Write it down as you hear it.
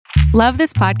Love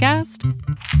this podcast?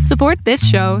 Support this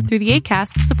show through the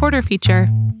Acast supporter feature.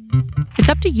 It's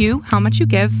up to you how much you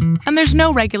give, and there's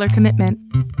no regular commitment.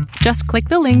 Just click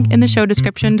the link in the show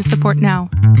description to support now.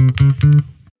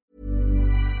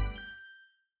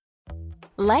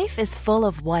 Life is full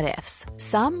of what-ifs.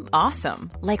 Some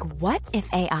awesome, like what if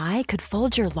AI could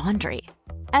fold your laundry?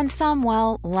 And some,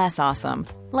 well, less awesome,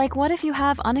 like what if you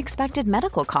have unexpected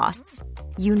medical costs?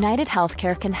 United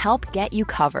Healthcare can help get you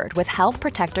covered with Health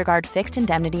Protector Guard fixed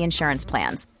indemnity insurance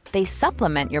plans. They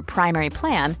supplement your primary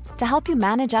plan to help you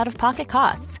manage out-of-pocket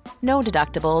costs. No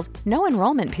deductibles, no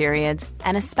enrollment periods,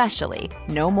 and especially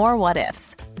no more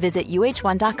what-ifs. Visit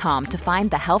uh1.com to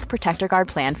find the Health Protector Guard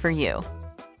plan for you.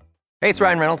 Hey, it's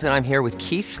Ryan Reynolds, and I'm here with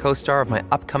Keith, co-star of my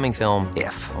upcoming film,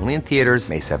 If, only in theaters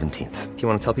May 17th. Do you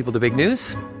want to tell people the big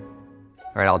news?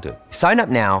 All right, I'll do it. Sign up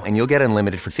now and you'll get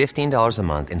unlimited for $15 a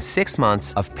month and 6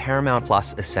 months of Paramount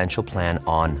Plus Essential Plan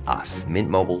on us.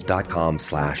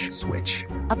 MintMobile.com/switch.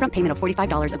 Upfront payment of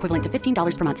 $45 equivalent to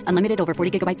 $15 per month. Unlimited over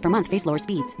 40 gigabytes per month. Face lower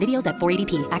speeds. Videos at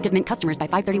 480p. Active Mint customers by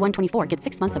 531.24 get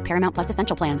 6 months of Paramount Plus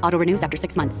Essential Plan. Auto renews after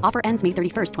 6 months. Offer ends May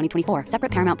 31st, 2024.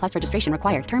 Separate Paramount Plus registration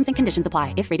required. Terms and conditions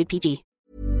apply if rated PG.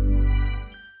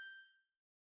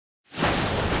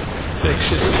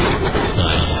 Fiction,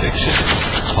 science fiction,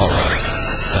 horror,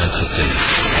 fantasy,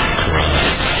 crime,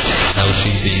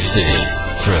 LGBT,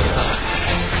 thriller.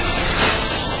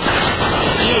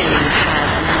 You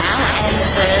have now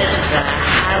entered the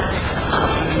House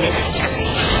of Mystery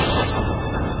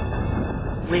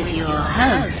with your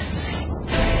hosts,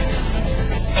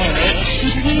 Eric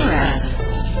Shapiro,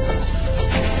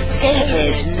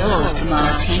 David North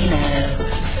Martino,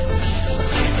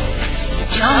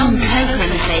 John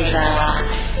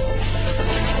Copenhaver,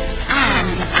 and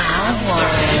Al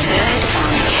Warren. Heard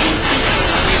on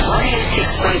KC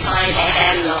 106.5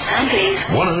 FM Los Angeles,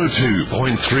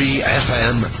 102.3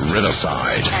 FM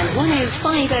Riverside, and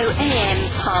 105.0 AM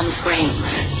Palm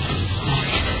Springs.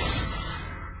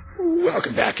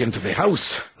 Welcome back into the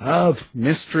House of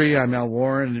Mystery. I'm Al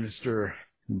Warren, and Mr.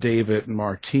 David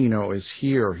Martino is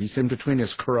here. He's in between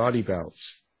his karate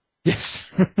bouts.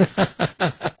 Yes.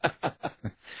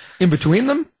 In between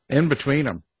them? In between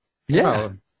them. Yeah.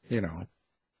 Well, you know.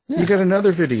 Yeah. You got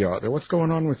another video out there. What's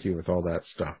going on with you with all that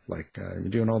stuff? Like, you're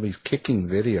doing all these kicking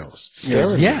videos.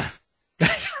 Yes. Yeah.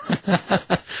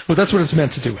 Well, that's what it's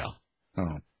meant to do, Al.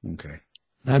 Oh, okay.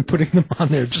 I'm putting them on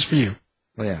there just for you.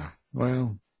 Yeah.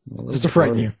 Well just to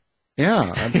frighten you.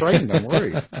 Yeah, I'm frightened. I'm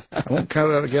worried. I won't get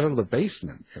out of the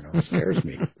basement. You know, it scares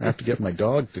me. I have to get my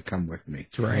dog to come with me.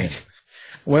 That's right.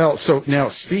 Well, so now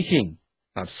speaking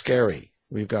of scary,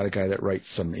 we've got a guy that writes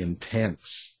some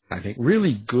intense, I think,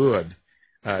 really good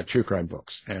true crime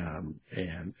books. And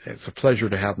it's a pleasure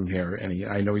to have him here. And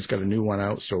I know he's got a new one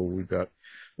out, so we've got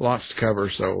lots to cover.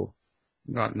 So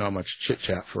not much chit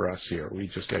chat for us here. We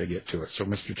just got to get to it. So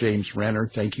Mr. James Renner,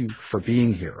 thank you for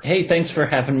being here. Hey, thanks for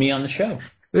having me on the show.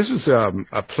 This is a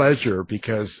pleasure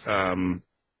because, and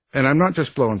I'm not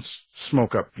just blowing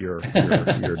smoke up your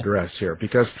dress here,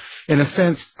 because in a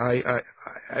sense,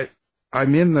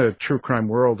 I'm in the true crime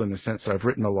world in the sense that I've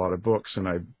written a lot of books and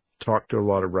I've talked to a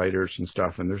lot of writers and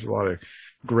stuff, and there's a lot of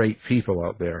great people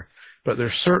out there. But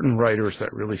there's certain writers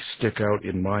that really stick out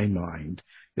in my mind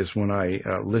is when I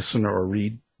listen or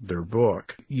read their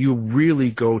book. You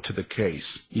really go to the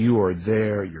case. You are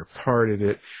there. You're part of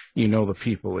it. You know the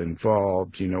people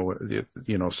involved. You know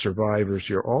survivors.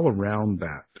 You're all around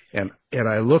that. And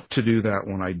I look to do that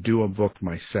when I do a book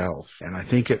myself. And I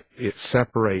think it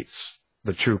separates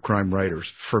the true crime writers.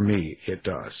 For me, it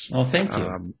does. Well, thank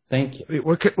you. Thank you.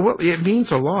 It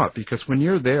means a lot, because when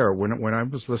you're there, when I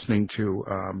was listening to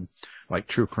like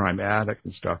True Crime Addict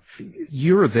and stuff,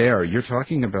 you're there. You're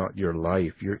talking about your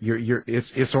life.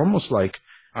 It's almost like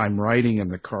I'm riding in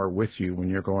the car with you when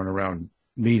you're going around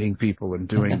meeting people and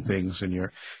doing things, and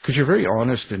because you're very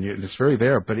honest and it's very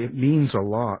there. But it means a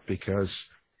lot because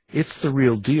it's the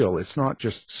real deal. It's not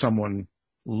just someone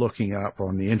looking up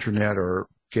on the internet or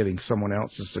getting someone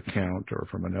else's account or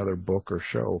from another book or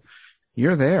show.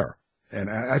 You're there. And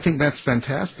I think that's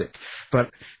fantastic.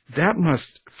 But that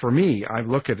must, for me, I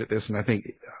look at this and I think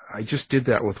I just did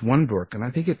that with one book, and I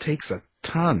think it takes a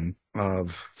ton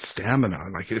of stamina.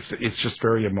 Like it's just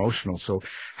very emotional. So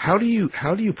how do you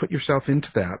put yourself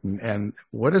into that, and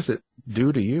what does it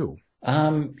do to you?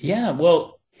 Yeah,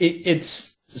 well,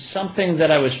 it's something that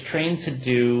I was trained to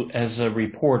do as a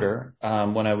reporter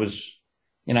when I was,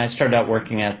 I started out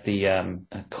working at the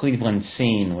Cleveland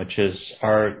Scene, which is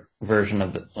our version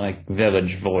of like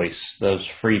Village Voice, those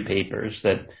free papers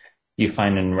that you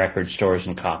find in record stores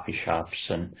and coffee shops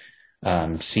and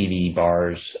CD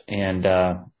bars. And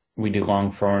we do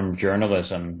long form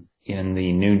journalism. in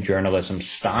the new journalism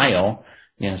style,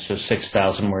 so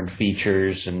 6,000 word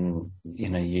features, and,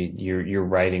 you're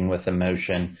writing with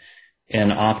emotion,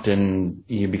 and often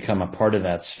you become a part of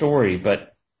that story.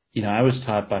 But, I was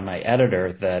taught by my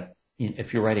editor that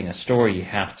if you're writing a story, you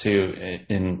have to,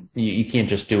 and you can't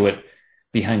just do it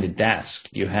behind a desk.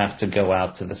 You have to go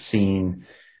out to the scene.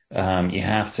 You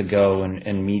have to go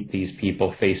and meet these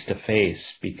people face to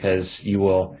face, because you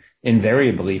will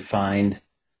invariably find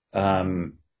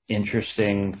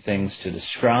interesting things to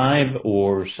describe,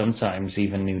 or sometimes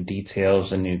even new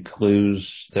details and new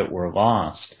clues that were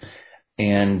lost.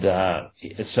 And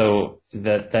so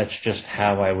that's just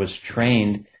how I was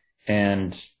trained,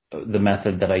 and the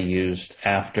method that I used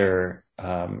after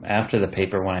the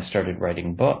paper when I started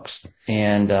writing books.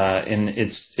 And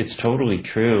it's totally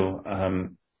true.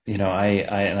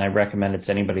 I recommend it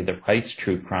to anybody that writes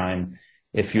true crime.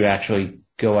 If you actually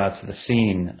go out to the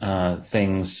scene,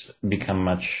 things become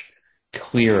much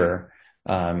clearer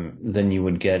than you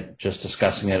would get just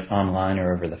discussing it online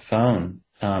or over the phone.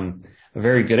 A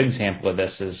very good example of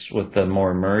this is with the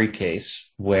Maura Murray case,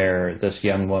 where this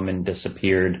young woman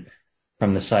disappeared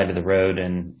from the side of the road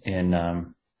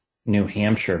in New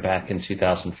Hampshire back in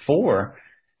 2004.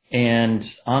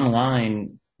 And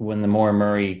online, when the Maura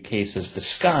Murray case is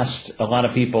discussed, a lot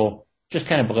of people just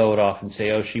kind of blow it off and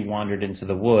say, oh, she wandered into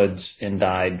the woods and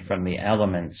died from the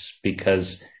elements,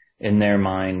 because in their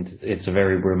mind, it's a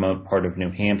very remote part of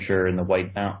New Hampshire in the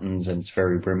White Mountains, and it's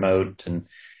very remote, and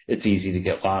it's easy to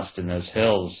get lost in those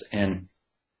hills.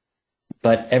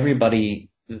 But everybody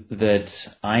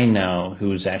that I know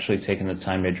who's actually taken the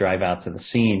time to drive out to the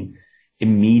scene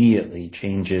immediately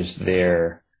changes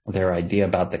their idea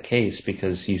about the case,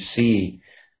 because you see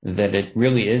that it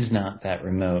really is not that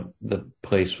remote, the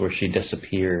place where she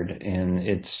disappeared, and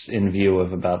it's in view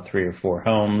of about 3 or 4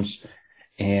 homes,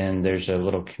 and there's a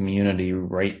little community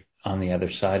right on the other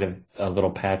side of a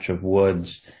little patch of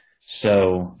woods.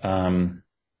 So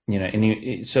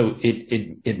so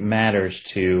it matters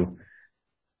to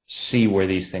see where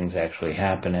these things actually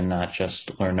happen, and not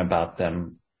just learn about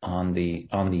them on the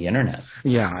internet.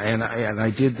 Yeah, and I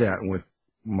did that with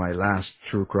my last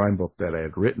true crime book that I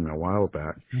had written a while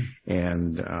back.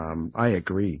 And I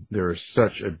agree. There is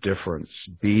such a difference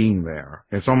being there.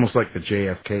 It's almost like the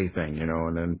JFK thing,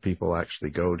 and then people actually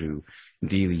go to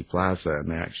Dealey Plaza and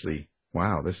they actually,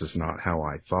 wow, this is not how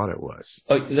I thought it was.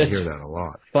 Oh, I hear that a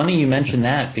lot. Funny you mentioned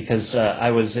that, because I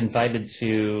was invited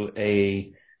to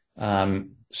a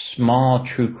small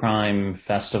true crime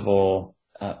festival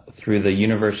through the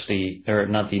university, or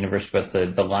not the university, but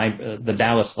the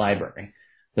Dallas Library,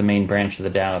 the main branch of the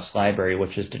Dallas Library,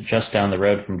 which is just down the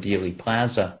road from Dealey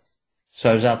Plaza.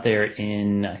 So I was out there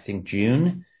in, I think,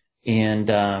 June, and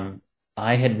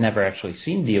I had never actually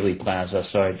seen Dealey Plaza,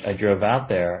 so I drove out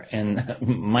there, and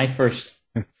my first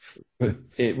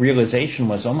realization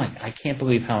was, I can't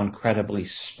believe how incredibly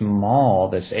small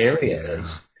this area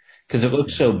is, because it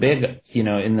looks so big,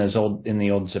 in the old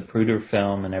Zapruder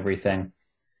film and everything.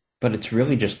 But it's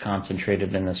really just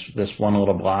concentrated in this one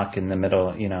little block in the middle,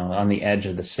 on the edge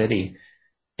of the city.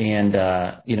 And,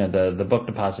 the book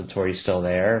depository is still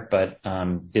there, but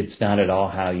it's not at all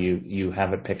how you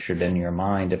have it pictured in your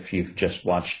mind if you've just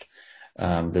watched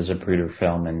the Zapruder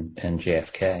film and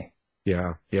JFK.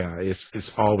 Yeah.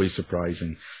 It's always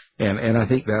surprising. And I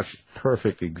think that's a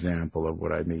perfect example of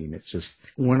what I mean. It's just,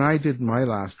 when I did my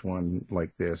last one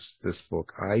like this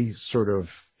book,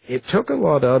 it took a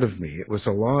lot out of me. It was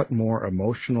a lot more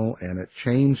emotional, and it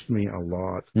changed me a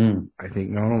lot. I think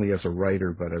not only as a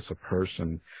writer, but as a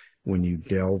person, when you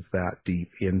delve that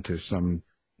deep into some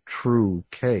true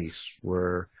case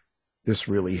where this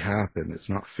really happened. It's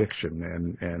not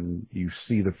fiction, and you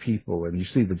see the people, and you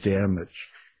see the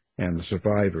damage and the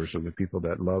survivors, and the people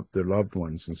that loved their loved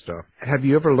ones and stuff. Have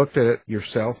you ever looked at it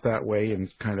yourself that way,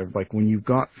 and kind of like when you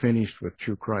got finished with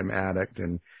True Crime Addict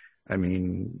and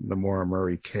the Maura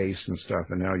Murray case and stuff,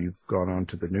 and now you've gone on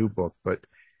to the new book, but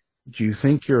do you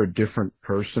think you're a different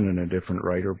person and a different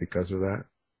writer because of that?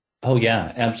 Oh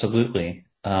yeah, absolutely.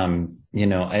 I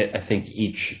think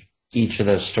each of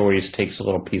those stories takes a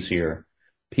little piece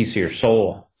of your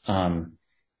soul. For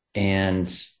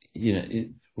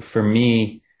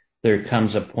me, there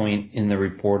comes a point in the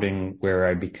reporting where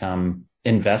I become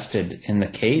invested in the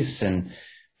case and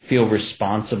feel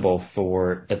responsible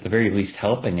for, at the very least,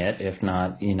 helping it, if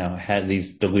not, had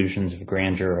these delusions of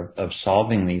grandeur of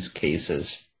solving these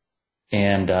cases.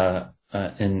 And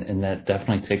that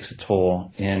definitely takes a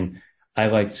toll. And I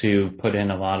like to put in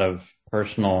a lot of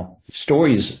personal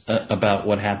stories about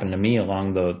what happened to me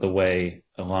along the way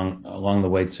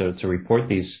to report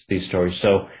these stories.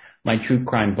 So my true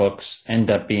crime books end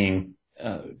up being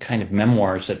kind of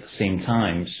memoirs at the same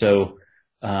time. So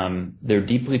they're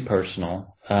deeply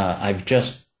personal. I've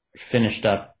just finished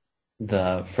up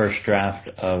the first draft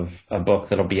of a book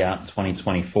that'll be out in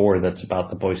 2024 that's about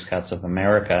the Boy Scouts of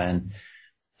America, and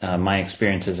my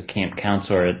experience as a camp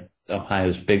counselor at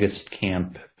Ohio's biggest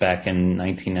camp back in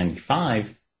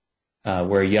 1995,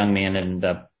 where a young man ended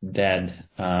up dead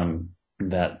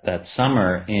that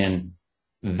summer. And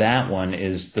that one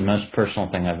is the most personal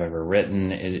thing I've ever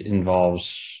written. It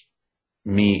involves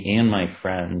me and my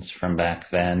friends from back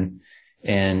then,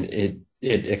 and it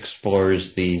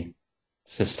explores the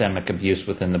systemic abuse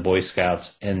within the Boy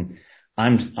Scouts. And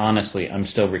I'm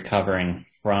still recovering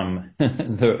from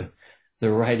the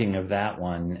writing of that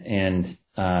one. And,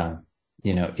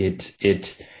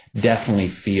 it definitely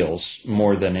feels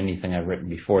more than anything I've written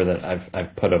before that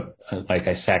I've put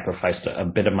I sacrificed a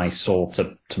bit of my soul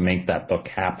to make that book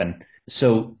happen.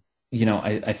 So,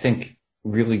 I think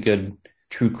really good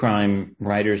true crime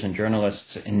writers and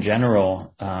journalists in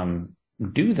general,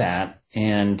 do that.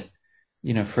 And,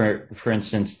 for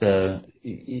instance,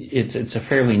 it's a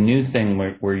fairly new thing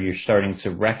where you're starting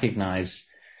to recognize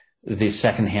the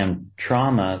secondhand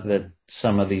trauma that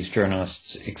some of these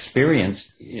journalists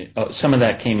experienced. Some of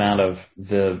that came out of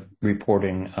the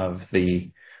reporting of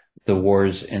the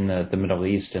wars in the Middle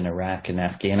East and Iraq and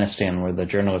Afghanistan, where the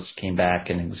journalists came back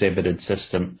and exhibited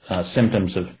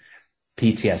symptoms of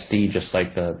PTSD, just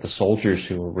like the soldiers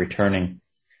who were returning.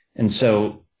 And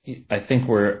so I think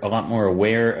we're a lot more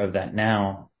aware of that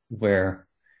now, where,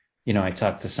 I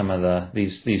talked to some of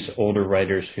these older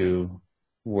writers who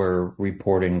were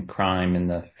reporting crime in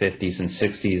the 50s and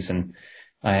 60s. And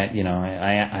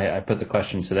I put the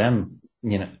question to them,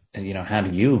 how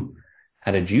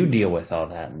did you deal with all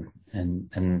that?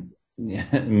 And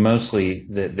mostly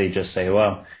they just say,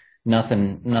 well,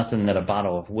 nothing that a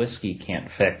bottle of whiskey can't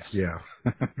fix. Yeah.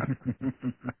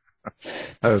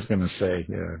 I was going to say,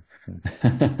 yeah.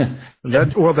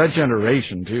 That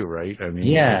generation too, right? I mean,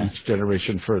 yeah. Each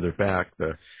generation further back,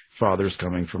 the fathers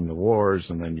coming from the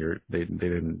wars, and then they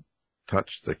didn't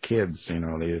touch the kids, they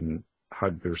didn't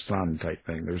hug their son type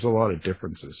thing. There's a lot of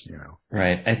differences,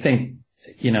 Right. I think,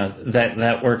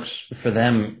 that works for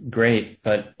them great,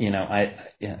 but,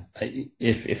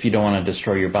 if you don't want to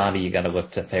destroy your body, you got to look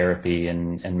to therapy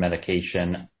and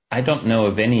medication. I don't know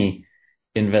of any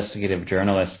investigative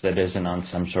journalist that isn't on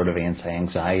some sort of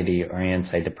anti-anxiety or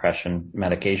anti-depression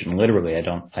medication. Literally,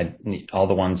 all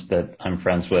the ones that I'm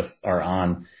friends with are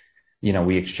on.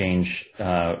 We exchange,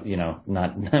 we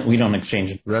don't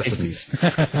exchange recipes.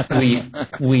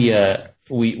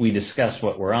 We discuss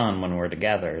what we're on when we're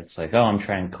together. It's like, oh, I'm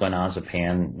trying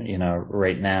clonazepam,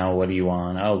 right now. What are you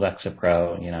on? Oh,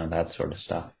 Lexapro, that sort of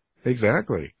stuff.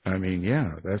 Exactly. I mean,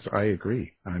 yeah, I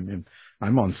agree.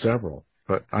 I'm on several,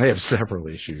 but I have several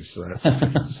issues. So that's a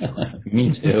different story.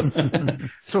 Me too.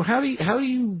 So how do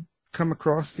you come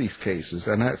across these cases?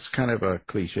 And that's kind of a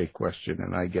cliche question,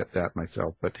 and I get that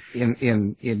myself. But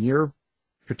in your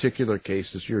particular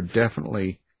cases, you're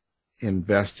definitely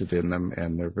invested in them,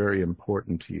 and they're very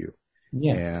important to you.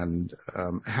 Yeah. And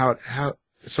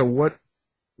so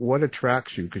what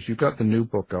attracts you? Because you've got the new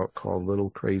book out called Little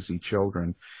Crazy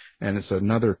Children, and it's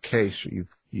another case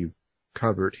you've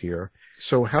covered here.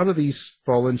 So how do these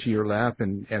fall into your lap,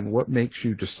 and what makes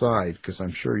you decide? Because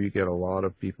I'm sure you get a lot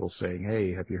of people saying,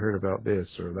 hey, have you heard about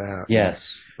this or that?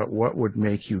 Yes. But what would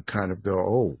make you kind of go,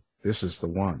 oh, this is the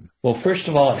one? Well, first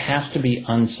of all, it has to be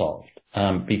unsolved,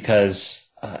 because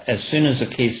as soon as a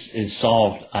case is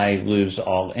solved, I lose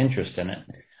all interest in it.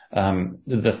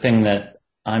 The thing that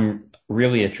I'm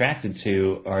really attracted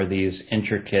to are these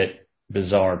intricate,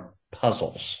 bizarre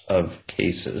puzzles of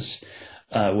cases,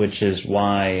 which is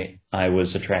why I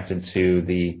was attracted to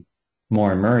the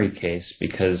Maura Murray case,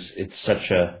 because it's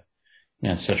such a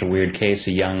weird case.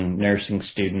 A young nursing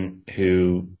student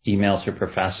who emails her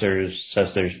professors,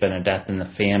 says there's been a death in the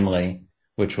family,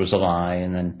 which was a lie,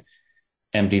 and then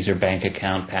empties her bank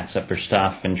account, packs up her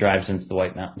stuff, and drives into the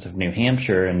White Mountains of New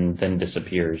Hampshire, and then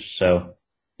disappears. So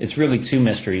it's really two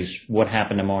mysteries: what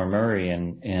happened to Maura Murray,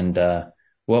 and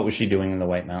what was she doing in the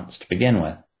White Mountains to begin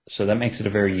with? So that makes it a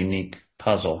very unique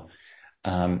puzzle.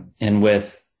 And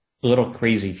with Little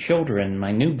Crazy Children,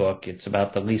 my new book, it's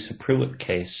about the Lisa Pruitt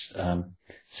case,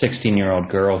 16-year-old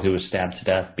girl who was stabbed to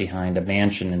death behind a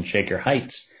mansion in Shaker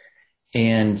Heights.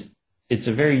 And it's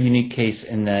a very unique case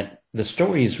in that the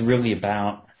story is really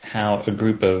about how a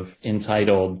group of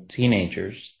entitled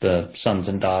teenagers, the sons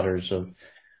and daughters of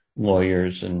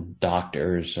lawyers and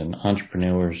doctors and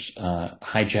entrepreneurs,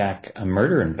 hijack a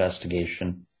murder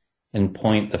investigation and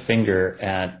point the finger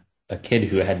at a kid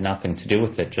who had nothing to do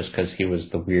with it just because he was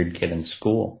the weird kid in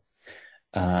school.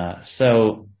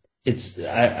 So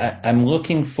I'm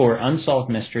looking for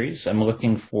unsolved mysteries. I'm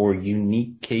looking for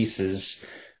unique cases.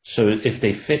 So if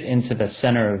they fit into the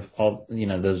center of all,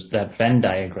 that Venn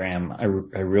diagram, I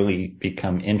really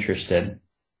become interested.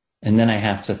 And then I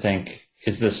have to think,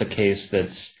 is this a case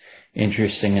that's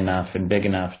interesting enough and big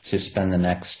enough to spend the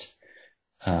next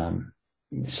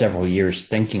several years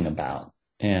thinking about?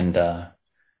 And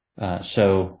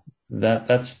so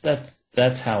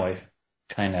that's how I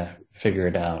kind of figure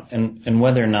it out. And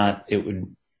whether or not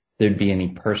there'd be any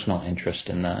personal interest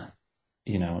in that,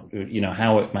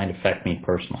 how it might affect me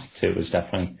personally too is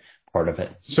definitely part of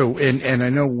it. So, and I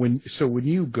know when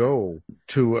you go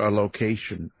to a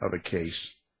location of a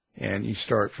case and you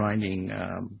start finding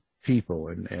people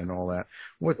and all that,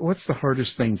 what's the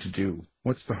hardest thing to do?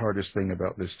 What's the hardest thing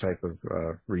about this type of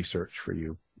research for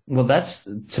you? Well,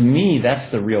 to me, that's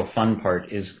the real fun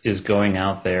part is going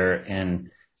out there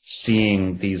and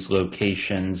seeing these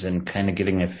locations and kind of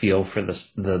getting a feel for the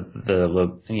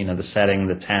setting,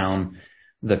 the town,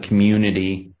 the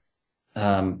community.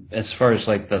 As far as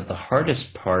like the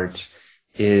hardest part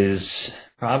is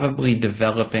probably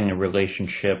developing a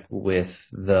relationship with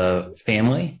the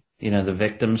family, the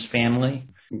victim's family.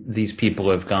 These people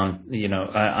have gone,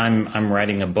 I'm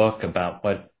writing a book about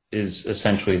what is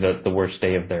essentially the worst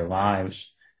day of their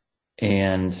lives.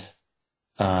 And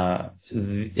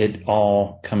it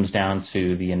all comes down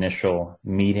to the initial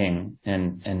meeting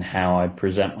and how I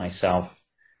present myself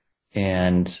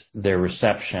and their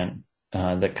reception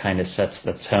that kind of sets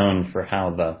the tone for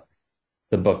how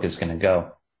the book is going to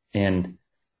go. And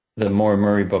the Maura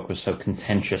Murray book was so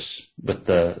contentious with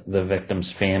the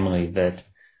victim's family that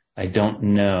I don't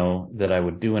know that I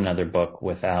would do another book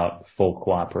without full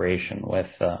cooperation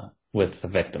with the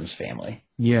victim's family.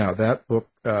 Yeah, that book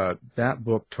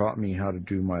taught me how to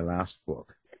do my last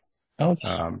book. Oh,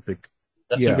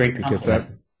 that's a great compliment.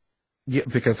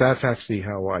 Because that's actually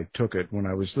how I took it when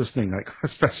I was listening. Like,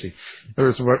 especially there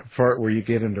was one part where you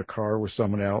get in a car with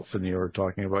someone else and you're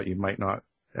talking about you might not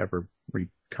ever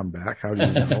come back. How do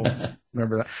you know?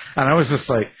 Remember that? And I was just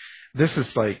like, this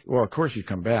is like, well, of course you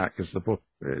come back because the book,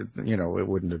 it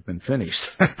wouldn't have been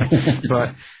finished.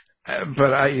 but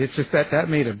it's just that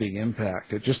made a big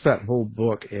impact. Just that whole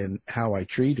book and how I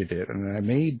treated it. And I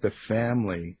made the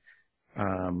family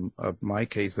of my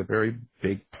case a very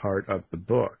big part of the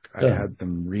book. Yeah. I had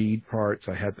them read parts.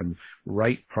 I had them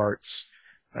write parts.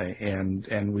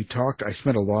 And we talked. I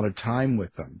spent a lot of time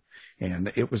with them.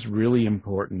 And it was really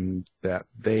important that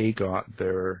they got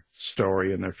their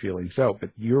story and their feelings out. But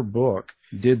your book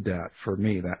did that for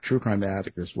me. That True Crime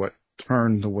Addict is what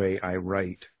turned the way I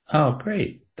write. Oh,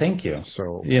 great. Thank you.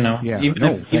 So, even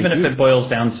if it boils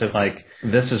down to like,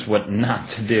 this is what not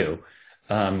to do.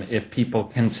 If people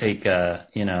can take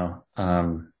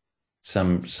some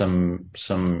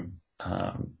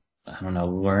I don't know,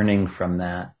 learning from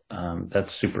that,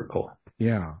 that's super cool.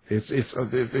 Yeah, it's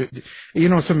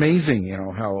amazing,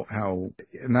 how,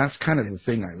 and that's kind of the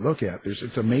thing I look at.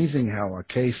 It's amazing how a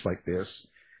case like this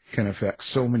can affect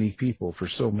so many people for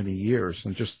so many years,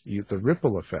 and just the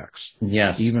ripple effects.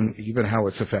 Yes. Even how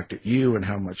it's affected you and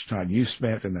how much time you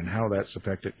spent, and then how that's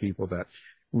affected people that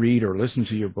read or listen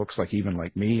to your books, like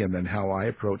me, and then how I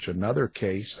approach another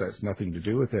case that's nothing to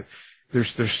do with it.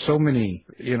 There's so many,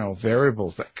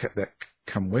 variables that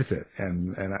come with it.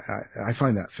 And I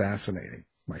find that fascinating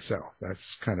myself.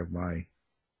 That's kind of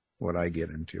what I get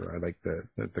into. I like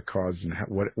the cause and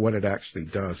what it actually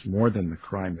does more than the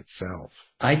crime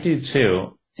itself. I do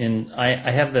too. And I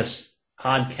have this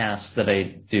podcast that I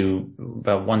do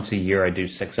about once a year. I do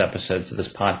 6 episodes of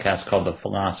this podcast called The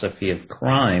Philosophy of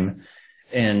Crime.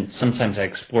 And sometimes I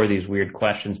explore these weird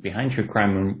questions behind true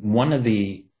crime. And one of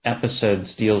the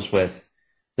episodes deals with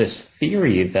this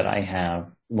theory that I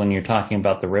have when you're talking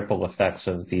about the ripple effects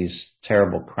of these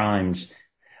terrible crimes.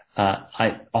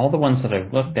 All the ones that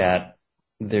I've looked at,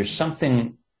 there's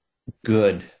something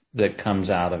good that comes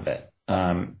out of it.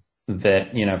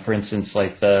 That, for instance,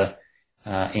 like the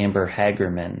Amber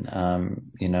Hagerman,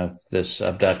 this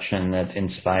abduction that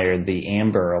inspired the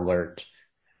Amber Alert.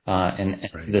 And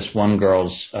right. This one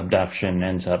girl's abduction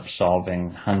ends up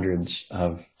solving hundreds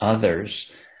of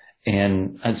others.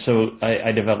 And so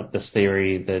I developed this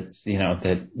theory that,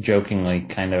 that jokingly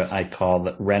kind of I call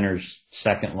the Renner's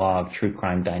second law of true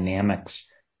crime dynamics.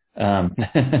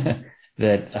 That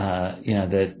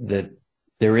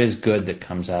there is good that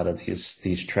comes out of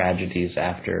these tragedies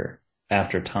after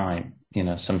time.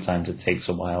 Sometimes it takes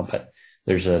a while, but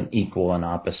there's an equal and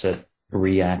opposite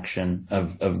reaction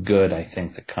of good, I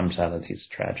think, that comes out of these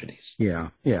tragedies. Yeah,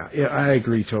 I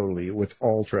agree totally with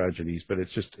all tragedies, but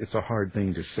it's a hard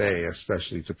thing to say,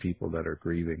 especially to people that are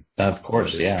grieving. Of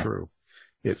course, It's true.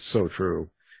 It's so true.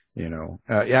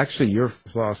 Actually, your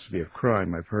philosophy of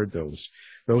crime, I've heard those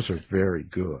are very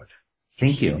good.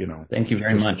 Thank you. Thank you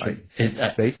very much.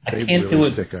 They can't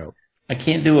really stick out. I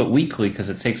can't do it weekly because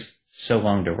it takes so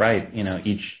long to write.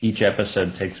 Each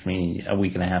episode takes me a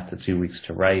week and a half to 2 weeks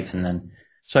to write, and then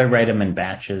so I write them in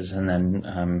batches and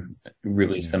then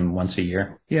release them once a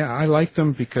year. Yeah, I like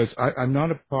them because I'm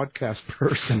not a podcast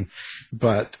person,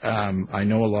 but I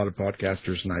know a lot of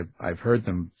podcasters, and I've heard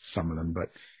them, some of them,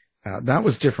 but that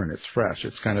was different. It's fresh.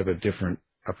 It's kind of a different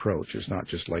approach. It's not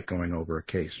just like going over a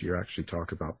case. You actually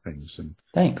talk about things, and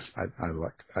thanks.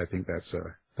 I think that's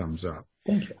a thumbs up.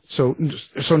 Thank you.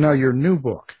 So now your new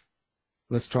book.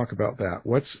 Let's talk about that.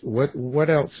 What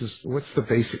else what's the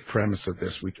basic premise of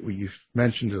this? You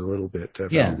mentioned it a little bit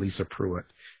about Lisa Pruitt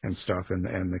and stuff, and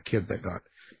the kid that got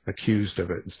accused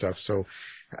of it and stuff. So,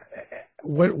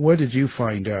 what did you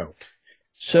find out?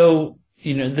 So,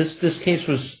 this case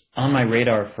was on my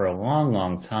radar for a long,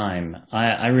 long time.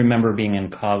 I remember being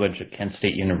in college at Kent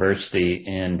State University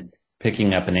and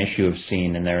picking up an issue of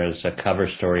Scene, and there was a cover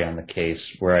story on the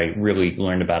case where I really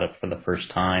learned about it for the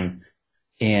first time.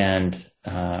 And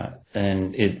that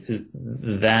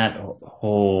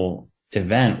whole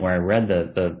event where I read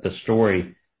the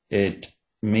story, it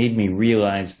made me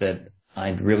realize that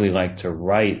I'd really like to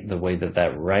write the way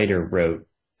that writer wrote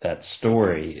that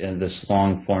story, and this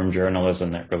long form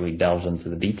journalism that really delves into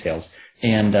the details.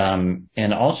 And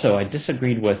also I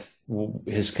disagreed with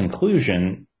his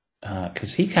conclusion,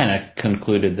 because he kind of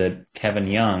concluded that Kevin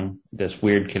Young, this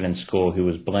weird kid in school who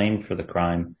was blamed for the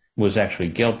crime, was actually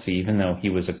guilty, even though he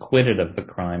was acquitted of the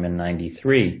crime in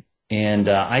 93. And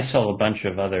I saw a bunch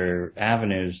of other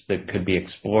avenues that could be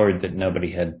explored that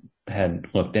nobody had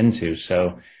looked into.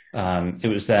 So it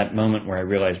was that moment where I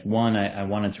realized, one, I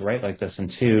wanted to write like this, and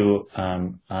two,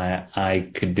 I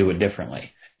could do it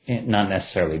differently. Not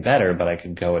necessarily better, but I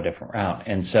could go a different route.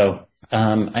 And so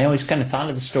I always kind of thought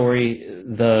of the story,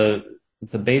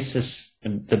 the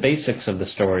basics of the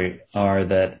story are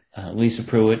that Lisa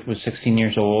Pruitt was 16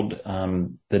 years old.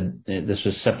 This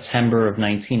was September of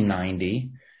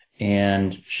 1990,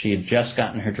 and she had just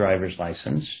gotten her driver's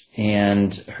license,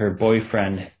 and her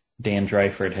boyfriend, Dan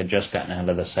Dreifert, had just gotten out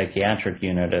of the psychiatric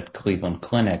unit at Cleveland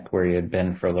Clinic, where he had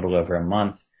been for a little over a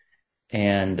month.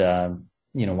 And,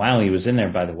 while he was in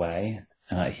there, by the way,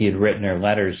 he had written her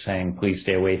letters saying, "Please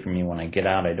stay away from me when I get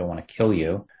out. I don't want to kill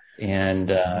you." And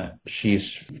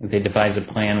they devised a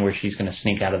plan where she's going to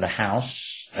sneak out of the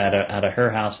house, out of her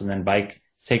house, and then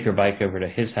take her bike over to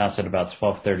his house at about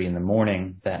 12:30 in the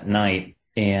morning that night.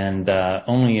 And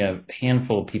only a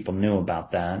handful of people knew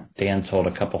about that. Dan told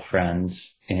a couple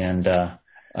friends, and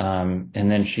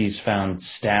then she's found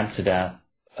stabbed to death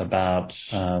about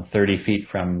 30 feet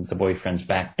from the boyfriend's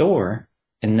back door.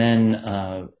 And then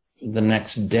the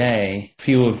next day, a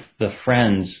few of the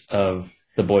friends of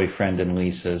the boyfriend and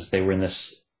Lisa's, they were in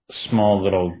this small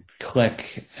little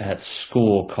clique at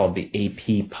school called the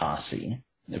AP Posse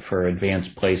for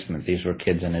advanced placement. These were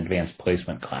kids in advanced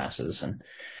placement classes, and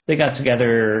they got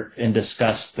together and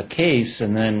discussed the case.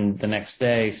 And then the next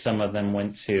day, some of them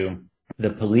went to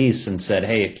the police and said,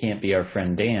 "Hey, it can't be our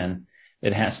friend Dan.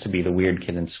 It has to be the weird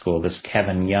kid in school, this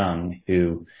Kevin Young,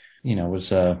 who,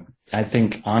 was I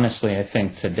think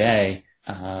today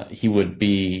he would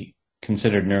be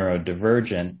considered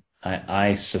neurodivergent.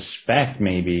 I suspect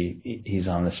maybe he's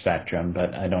on the spectrum,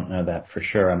 but I don't know that for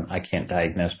sure. I can't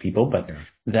diagnose people, but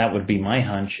that would be my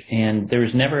hunch. And there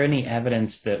was never any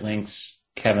evidence that links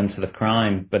Kevin to the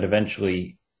crime, but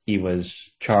eventually he was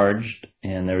charged,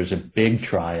 and there was a big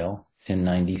trial in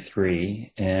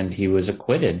 93, and he was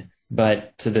acquitted.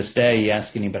 But to this day, you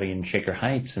ask anybody in Shaker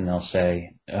Heights, and they'll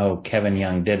say, "Oh, Kevin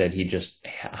Young did it. He just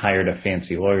hired a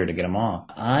fancy lawyer to get him off."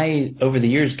 I, over the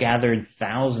years, gathered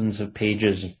thousands of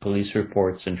pages of police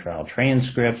reports and trial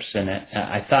transcripts, and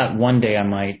I thought one day I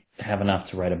might have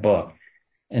enough to write a book.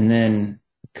 And then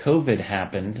COVID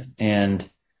happened, and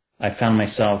I found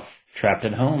myself trapped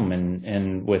at home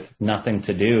and with nothing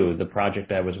to do. The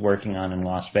project I was working on in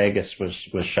Las Vegas was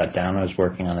shut down. I was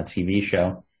working on a TV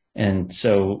show. And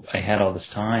so I had all this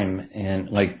time, and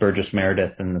like Burgess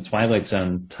Meredith in The Twilight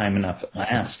Zone, time enough at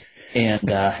last. And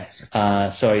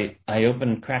so I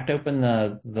cracked open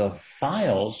the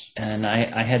files, and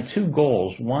I had two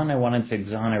goals. One, I wanted to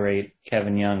exonerate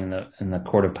Kevin Young in the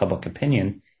court of public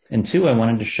opinion. And two, I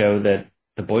wanted to show that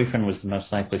the boyfriend was the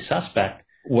most likely suspect.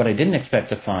 What I didn't expect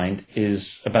to find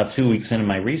is about 2 weeks into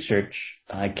my research,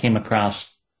 I came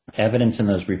across evidence in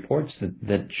those reports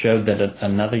that showed that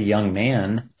another young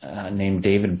man named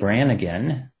David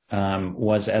Brannigan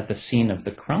was at the scene of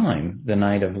the crime the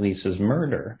night of Lisa's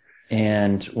murder.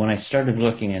 And when I started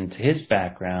looking into his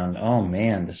background, oh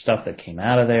man, the stuff that came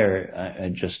out of there,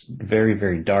 just very,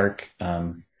 very dark.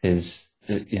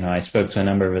 I spoke to a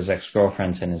number of his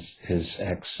ex-girlfriends and his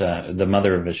ex, the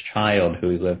mother of his child, who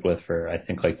he lived with for, I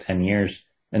think, like 10 years.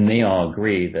 And they all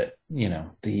agree that,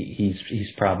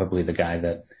 he's probably the guy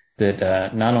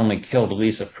that not only killed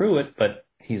Lisa Pruitt, but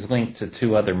he's linked to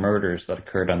 2 other murders that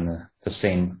occurred on the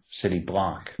same city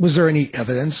block. Was there any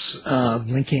evidence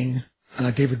linking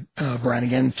David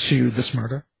Brannigan to this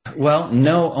murder? Well,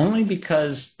 no, only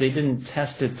because they didn't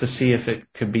test it to see if it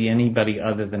could be anybody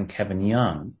other than Kevin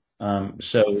Young.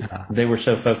 So they were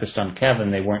so focused on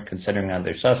Kevin, they weren't considering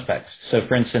other suspects. So,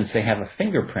 for instance, they have a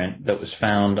fingerprint that was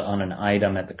found on an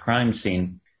item at the crime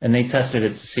scene, and they tested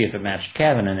it to see if it matched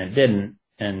Kevin, and it didn't.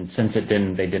 And since it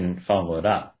didn't, they didn't follow it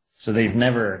up. So they've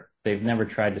never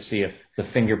tried to see if the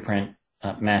fingerprint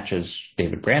matches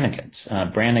David Brannigan's.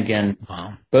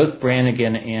 Both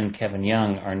Brannigan and Kevin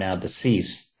Young are now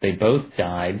deceased. They both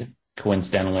died,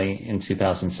 coincidentally, in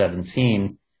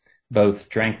 2017. Both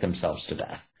drank themselves to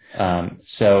death.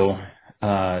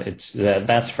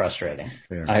 That's frustrating.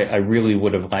 Yeah. I really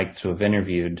would have liked to have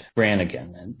interviewed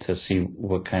Brannigan and to see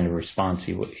what kind of response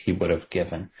he would have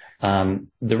given.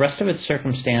 The rest of it's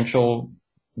circumstantial.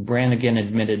 Brannigan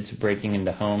admitted to breaking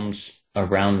into homes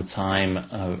around the time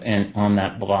and on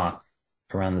that block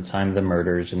around the time of the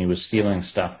murders, and he was stealing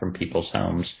stuff from people's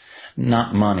homes,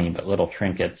 not money, but little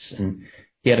trinkets. And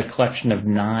he had a collection of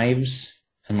knives,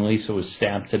 and Lisa was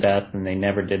stabbed to death, and they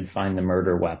never did find the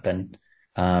murder weapon.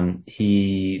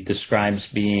 He describes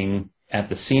being at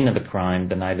the scene of the crime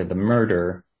the night of the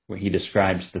murder, where he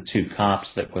describes the 2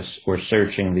 cops that were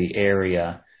searching the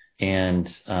area,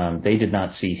 and they did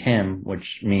not see him,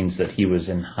 which means that he was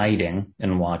in hiding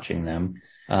and watching them.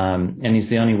 And he's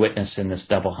the only witness in this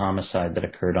double homicide that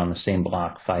occurred on the same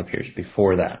block 5 years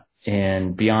before that.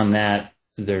 And beyond that,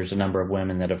 there's a number of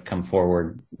women that have come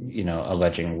forward,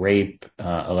 alleging rape,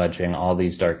 alleging all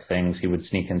these dark things. He would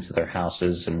sneak into their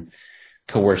houses and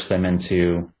coerce them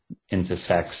into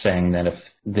sex, saying that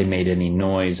if they made any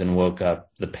noise and woke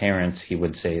up the parents, he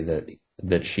would say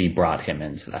that she brought him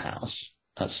into the house,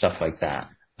 stuff like that.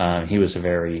 He was a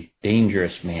very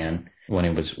dangerous man when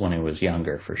he was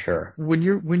younger, for sure. When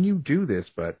you do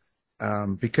this, but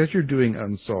because you're doing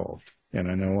unsolved, and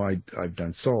I know I've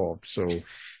done solved, so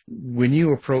when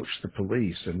you approach the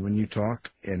police and when you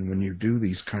talk and when you do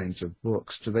these kinds of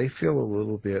books, do they feel a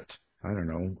little bit,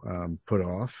 put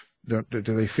off? Do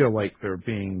they feel like they're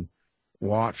being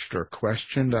watched or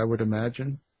questioned, I would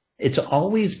imagine? It's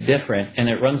always different, and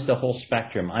it runs the whole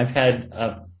spectrum. I've had,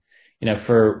 I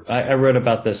wrote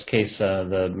about this case,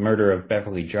 the murder of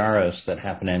Beverly Jaros that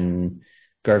happened in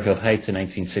Garfield Heights in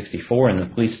 1964, and the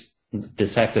police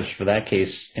detectives for that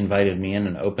case invited me in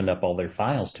and opened up all their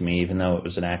files to me, even though it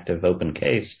was an active, open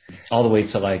case, all the way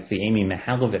to like the Amy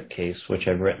Mihalovic case, which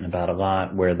I've written about a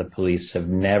lot, where the police have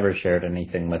never shared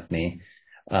anything with me,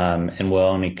 and will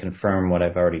only confirm what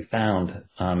I've already found.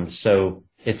 So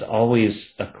it's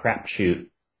always a crapshoot.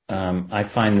 I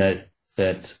find that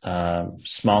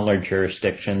smaller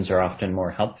jurisdictions are often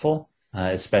more helpful,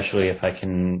 especially if I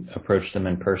can approach them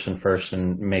in person first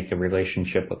and make a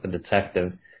relationship with the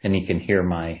detective, and he can hear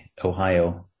my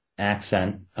Ohio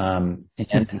accent. So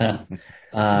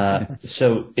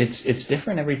it's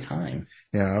different every time.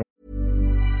 Yeah.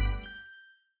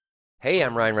 Hey,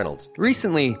 I'm Ryan Reynolds.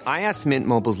 Recently, I asked Mint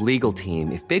Mobile's legal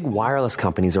team if big wireless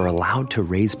companies are allowed to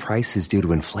raise prices due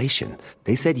to inflation.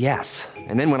 They said yes.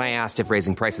 And then when I asked if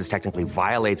raising prices technically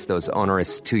violates those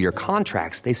onerous 2-year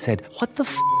contracts, they said, "What the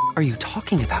f*** are you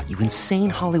talking about, you insane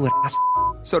Hollywood ass?"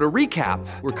 So to recap,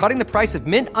 we're cutting the price of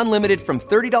Mint Unlimited from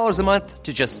 $30 a month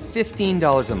to just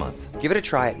 $15 a month. Give it a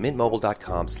try at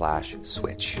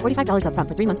mintmobile.com/switch. $45 up front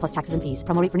for 3 months plus taxes and fees.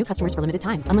 Promo rate for new customers for limited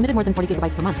time. Unlimited more than 40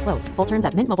 gigabytes per month. Slows full terms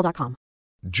at mintmobile.com.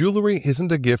 Jewelry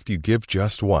isn't a gift you give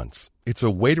just once. It's a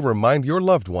way to remind your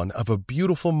loved one of a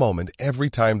beautiful moment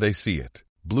every time they see it.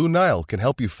 Blue Nile can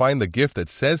help you find the gift that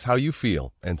says how you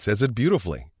feel and says it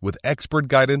beautifully, with expert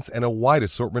guidance and a wide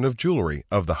assortment of jewelry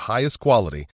of the highest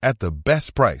quality at the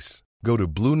best price. Go to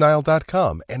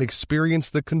BlueNile.com and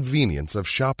experience the convenience of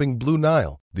shopping Blue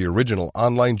Nile, the original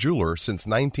online jeweler since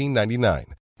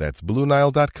 1999. That's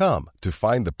BlueNile.com to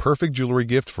find the perfect jewelry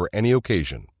gift for any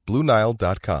occasion.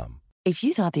 BlueNile.com. If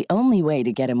you thought the only way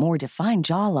to get a more defined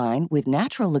jawline with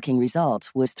natural-looking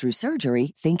results was through surgery,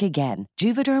 think again.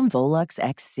 Juvederm Volux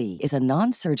XC is a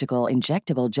non-surgical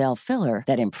injectable gel filler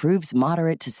that improves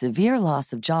moderate to severe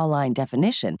loss of jawline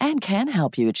definition and can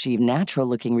help you achieve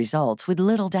natural-looking results with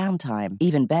little downtime.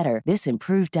 Even better, this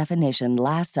improved definition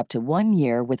lasts up to 1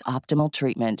 year with optimal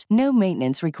treatment. No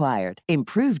maintenance required.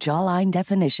 Improve jawline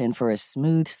definition for a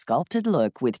smooth, sculpted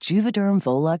look with Juvederm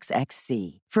Volux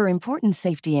XC. For important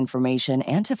safety information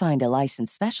and to find a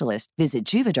licensed specialist, visit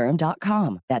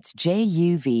Juvederm.com. That's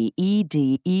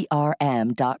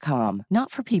JUVEDERM.com.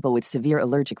 Not for people with severe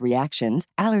allergic reactions,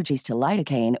 allergies to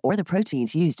lidocaine, or the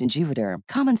proteins used in Juvederm.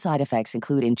 Common side effects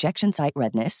include injection site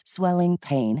redness, swelling,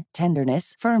 pain,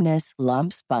 tenderness, firmness,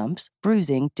 lumps, bumps,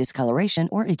 bruising, discoloration,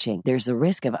 or itching. There's a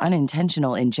risk of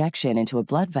unintentional injection into a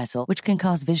blood vessel, which can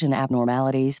cause vision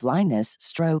abnormalities, blindness,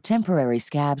 stroke, temporary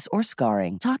scabs, or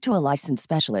scarring. Talk to a licensed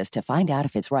specialist to find out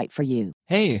if it's right for you.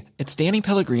 Hey, it's Danny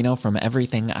Pellegrino from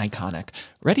Everything Iconic.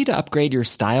 Ready to upgrade your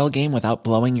style game without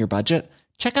blowing your budget?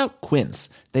 Check out Quince.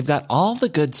 They've got all the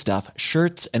good stuff,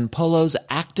 shirts and polos,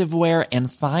 activewear,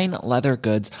 and fine leather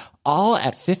goods, all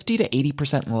at 50 to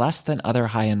 80% less than other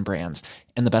high-end brands.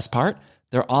 And the best part?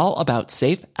 They're all about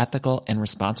safe, ethical, and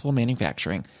responsible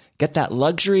manufacturing. Get that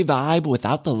luxury vibe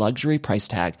without the luxury price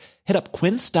tag. Hit up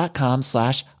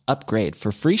quince.com/upgrade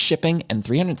for free shipping and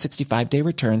 365-day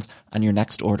returns on your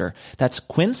next order. That's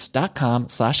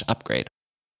quince.com/upgrade.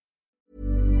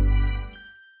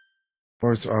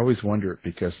 I always wonder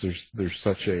because there's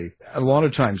such a lot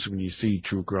of times when you see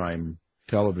true crime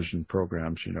television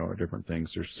programs, or different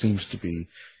things, there seems to be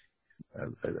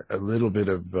a little bit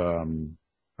of, I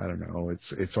don't know,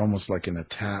 it's almost like an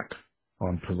attack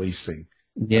on policing.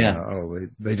 Yeah.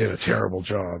 They did a terrible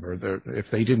job, or if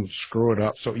they didn't screw it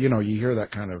up. So, you hear that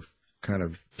kind of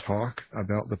talk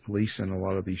about the police in a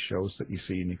lot of these shows that you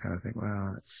see, and you kind of think,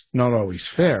 well, it's not always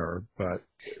fair, but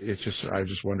I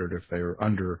just wondered if they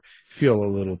feel a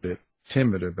little bit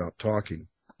timid about talking.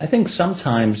 I think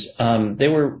sometimes they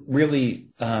were really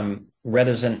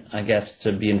reticent, I guess,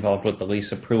 to be involved with the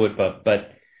Lisa Pruitt book,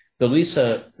 but the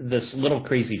Lisa, this Little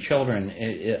Crazy Children,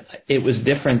 it was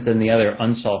different than the other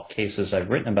unsolved cases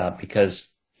I've written about, because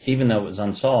even though it was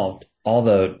unsolved, all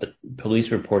the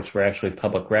police reports were actually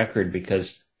public record,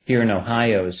 because here in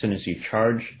Ohio, as soon as you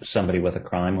charge somebody with a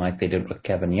crime, like they did with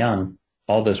Kevin Young,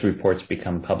 all those reports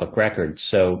become public record.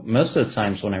 So most of the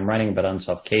times when I'm writing about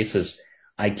unsolved cases,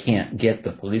 I can't get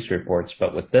the police reports.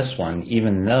 But with this one,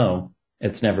 even though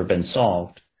it's never been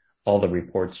solved, all the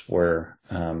reports were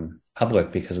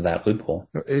public because of that loophole.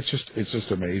 It's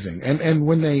just amazing. And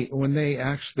when they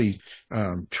actually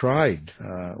tried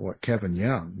Kevin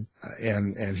Young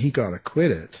and he got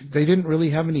acquitted, they didn't really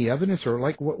have any evidence, or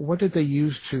like what did they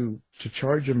use to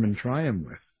charge him and try him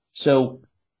with? So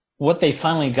what they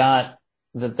finally got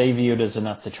that they viewed as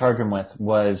enough to charge him with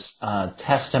was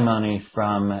testimony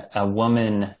from a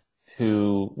woman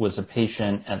who was a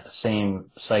patient at the same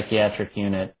psychiatric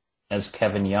unit as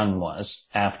Kevin Young was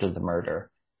after the murder.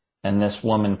 And this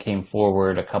woman came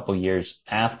forward a couple years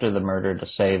after the murder to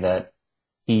say that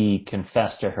he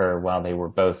confessed to her while they were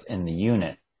both in the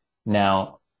unit.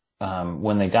 Now,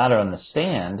 when they got her on the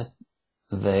stand,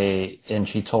 and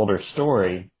she told her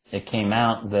story, it came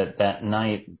out that that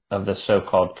night of the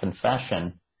so-called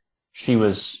confession, she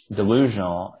was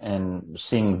delusional and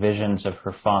seeing visions of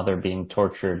her father being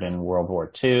tortured in World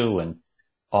War II and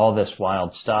all this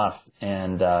wild stuff.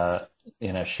 And,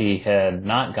 she had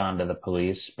not gone to the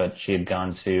police, but she had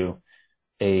gone to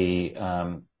a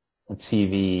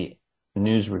TV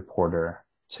news reporter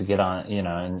to get on,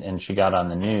 and she got on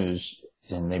the news,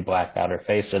 and they blacked out her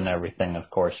face and everything, of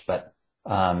course. But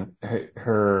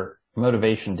her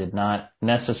motivation did not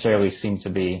necessarily seem to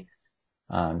be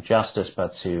justice,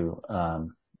 but to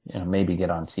maybe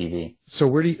get on TV. So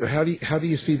how do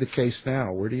you see the case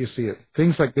now? Where do you see it?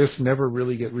 Things like this never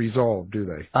really get resolved, do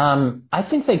they? I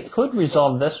think they could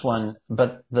resolve this one,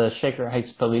 but the Shaker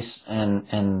Heights police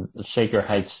and the Shaker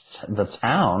Heights, the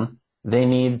town, they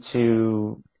need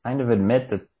to kind of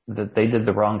admit that they did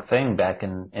the wrong thing back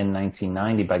in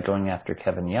 1990 by going after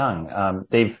Kevin Young.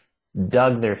 They've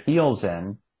dug their heels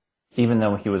in, even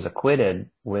though he was acquitted,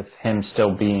 with him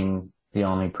still being the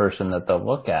only person that they'll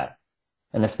look at.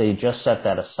 And if they just set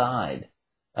that aside,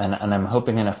 and I'm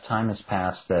hoping enough time has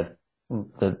passed that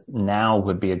now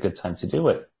would be a good time to do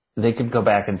it, they could go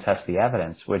back and test the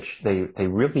evidence, which they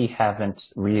really haven't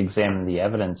re-examined the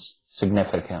evidence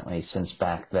significantly since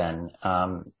back then.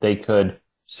 They could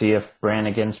see if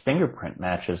Brannigan's fingerprint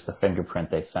matches the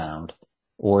fingerprint they found.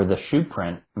 or the shoe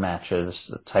print matches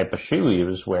the type of shoe he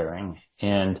was wearing.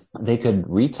 And they could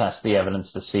retest the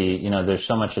evidence to see, there's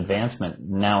so much advancement.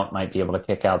 Now it might be able to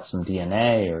kick out some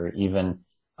DNA or even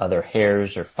other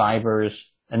hairs or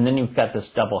fibers. And then you've got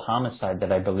this double homicide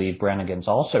that I believe Brannigan's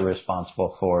also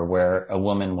responsible for, where a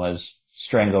woman was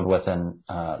strangled with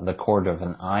the cord of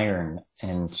an iron.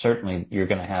 And certainly you're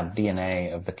going to have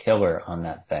DNA of the killer on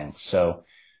that thing. So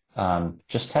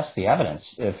just test the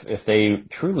evidence. If they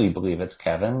truly believe it's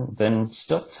Kevin, then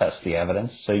still test the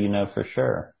evidence so you know for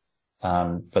sure.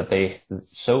 But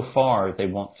so far, they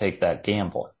won't take that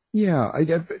gamble. Yeah.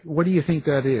 What do you think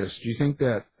that is? Do you think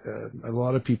that a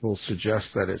lot of people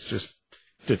suggest that it's just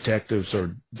detectives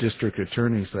or district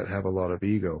attorneys that have a lot of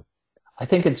ego? I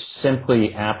think it's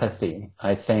simply apathy.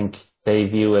 I think they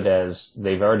view it as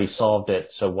they've already solved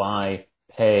it, so why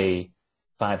pay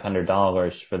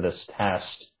 $500 for this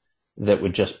test that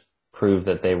would just prove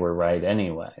that they were right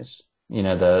anyways?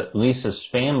 The Lisa's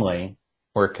family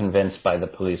were convinced by the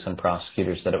police and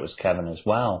prosecutors that it was Kevin as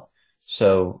well.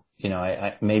 So,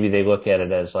 maybe they look at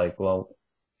it as like, well,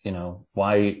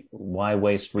 why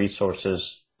waste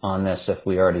resources on this if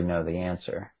we already know the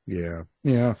answer? Yeah.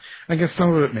 Yeah. I guess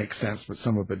some of it makes sense, but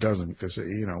some of it doesn't, because,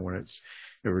 when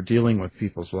we're dealing with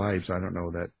people's lives, I don't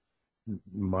know that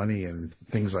money and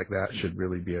things like that should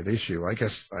really be an issue. I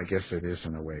guess it is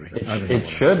in a way. It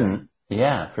shouldn't.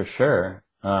 Yeah, for sure.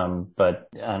 But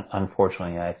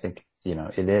unfortunately, I think,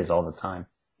 it is all the time.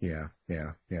 Yeah.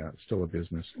 It's still a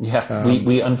business. Yeah.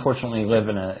 We unfortunately live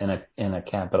in a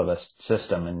capitalist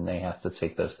system, and they have to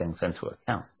take those things into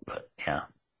account. But yeah.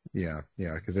 Yeah,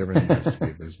 because everything has to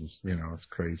be a business. It's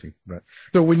crazy. But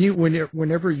so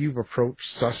whenever you've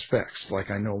approached suspects, like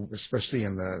I know, especially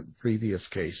in the previous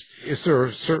case, is there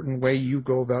a certain way you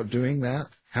go about doing that?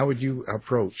 How would you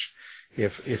approach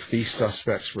if these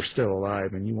suspects were still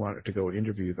alive and you wanted to go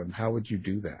interview them? How would you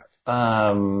do that?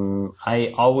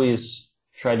 I always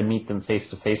try to meet them face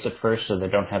to face at first, so they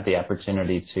don't have the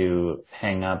opportunity to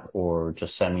hang up or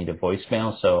just send me to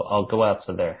voicemail. So I'll go out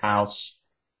to their house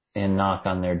and knock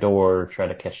on their door, try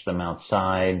to catch them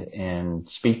outside and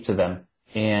speak to them.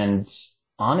 And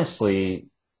honestly,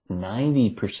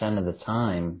 90% of the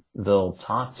time, they'll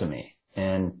talk to me.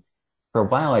 And for a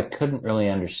while, I couldn't really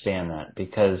understand that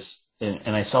because,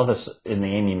 and I saw this in the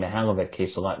Amy Mihalovic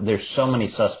case a lot. There's so many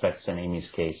suspects in Amy's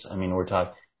case. I mean, we're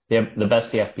talking, the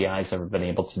best the FBI's ever been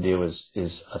able to do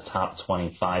is a top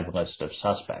 25 list of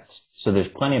suspects. So there's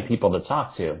plenty of people to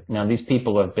talk to. Now, these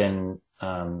people have been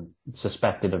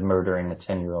suspected of murdering a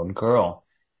 10-year-old girl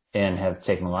and have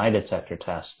taken lie detector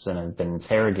tests and have been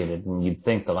interrogated. And you'd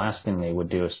think the last thing they would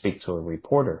do is speak to a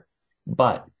reporter.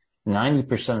 But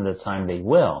 90% of the time they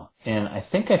will. And I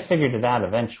think I figured it out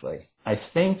eventually. I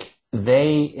think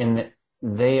they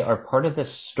are part of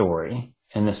this story,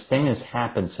 and this thing has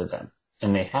happened to them,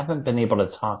 and they haven't been able to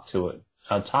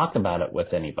talk about it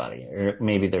with anybody, or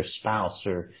maybe their spouse,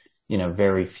 or,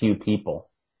 very few people.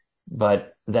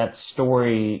 But that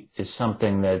story is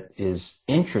something that is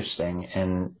interesting,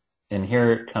 and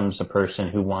here comes a person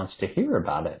who wants to hear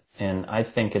about it. And I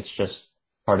think it's just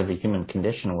part of the human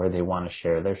condition where they want to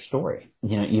share their story,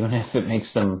 even if it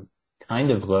makes them kind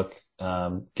of look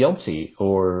guilty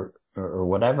or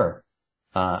whatever.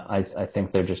 I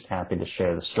think they're just happy to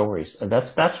share the stories.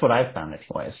 That's what I've found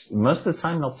anyways. Most of the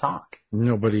time they'll talk.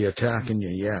 Nobody attacking you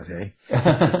yet, eh?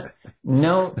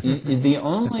 No, the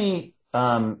only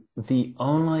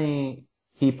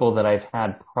people that I've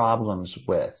had problems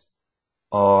with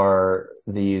are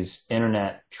these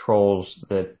internet trolls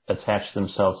that attach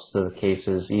themselves to the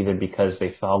cases either because they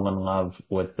fell in love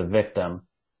with the victim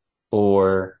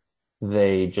or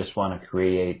they just want to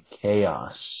create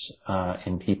chaos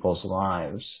in people's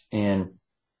lives. And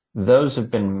those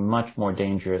have been much more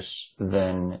dangerous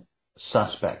than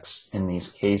suspects in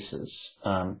these cases.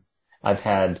 I've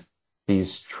had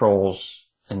these trolls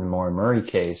in the Maura Murray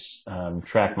case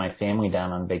track my family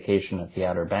down on vacation at the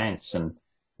Outer Banks and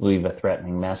leave a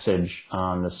threatening message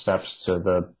on the steps to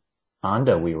the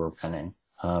Honda we were renting.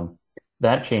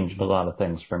 That changed a lot of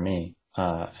things for me.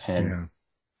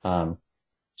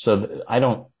 So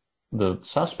the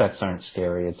suspects aren't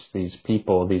scary. It's these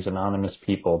people, these anonymous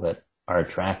people that are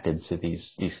attracted to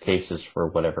these cases for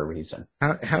whatever reason.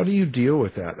 How do you deal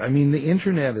with that? I mean, the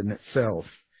internet in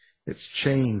itself, it's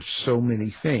changed so many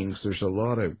things. There's a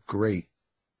lot of great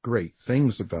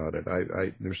things about it.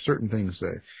 There's certain things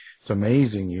that it's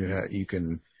amazing. You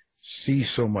can see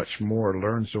so much more,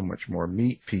 learn so much more,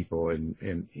 meet people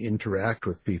and interact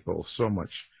with people so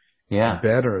much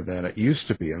better than it used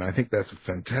to be. And I think that's a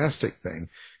fantastic thing.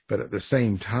 But at the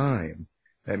same time,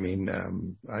 I mean,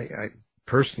 I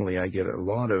personally, I get a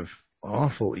lot of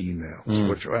awful emails,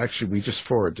 which actually we just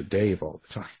forward to Dave all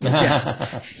the time.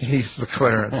 Yeah. He's the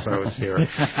clearance house here.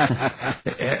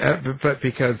 But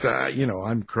because,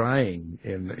 I'm crying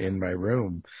in my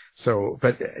room. So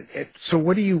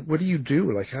what do you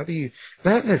do? Like, how do you,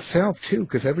 that in itself too,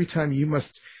 because every time you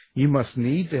must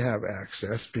need to have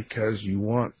access because you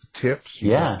want tips,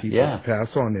 you want people to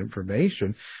pass on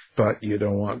information, but you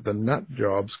don't want the nut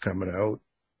jobs coming out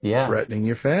threatening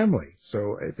your family.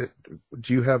 So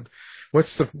do you have,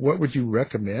 what would you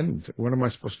recommend? What am I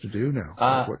supposed to do now?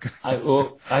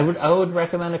 I would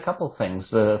recommend a couple things.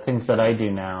 The things that I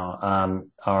do now,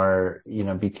 are,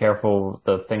 be careful.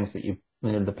 The things that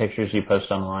the pictures you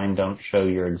post online don't show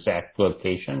your exact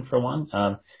location, for one.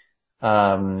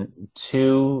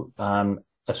 Two,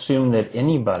 assume that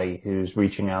anybody who's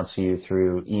reaching out to you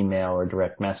through email or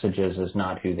direct messages is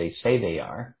not who they say they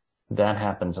are. That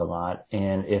happens a lot.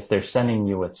 And if they're sending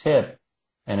you a tip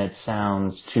and it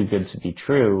sounds too good to be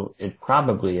true, it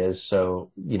probably is.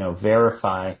 So,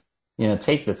 verify,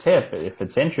 take the tip if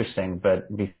it's interesting, but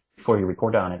before you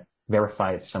report on it,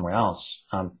 verify it somewhere else.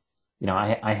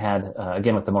 I had,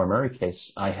 again, with the Moore Murray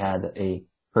case, I had a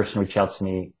person reach out to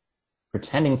me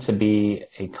pretending to be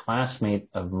a classmate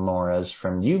of Maura's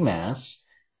from UMass,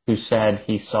 who said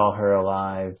he saw her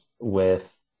alive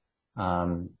with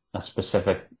a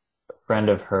specific friend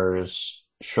of hers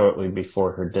shortly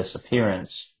before her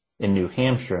disappearance in New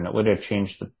Hampshire, and it would have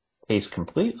changed the case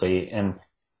completely. And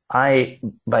I,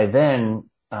 by then,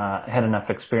 had enough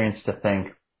experience to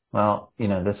think, well,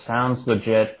 this sounds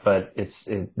legit, but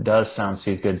it does sound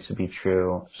too good to be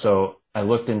true. So I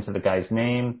looked into the guy's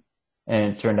name,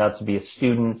 and it turned out to be a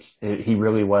student. He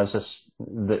really was it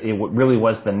really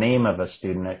was the name of a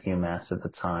student at UMass at the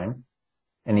time.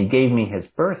 And he gave me his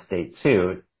birth date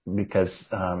too, because,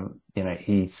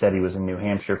 he said he was in New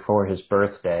Hampshire for his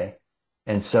birthday.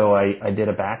 And so I did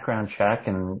a background check,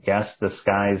 and yes, this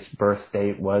guy's birth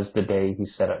date was the day he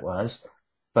said it was,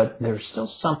 but there's still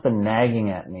something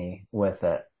nagging at me with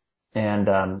it. And,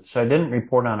 so I didn't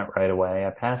report on it right away.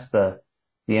 I passed the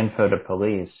info to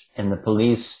police, and the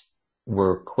police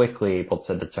were quickly able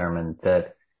to determine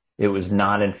that it was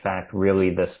not, in fact,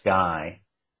 really this guy,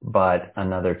 but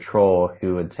another troll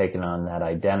who had taken on that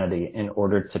identity in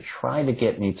order to try to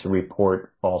get me to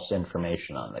report false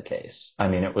information on the case. I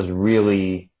mean, it was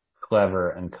really clever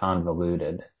and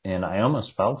convoluted, and I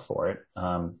almost fell for it.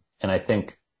 And I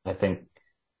think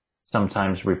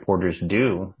sometimes reporters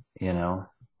do,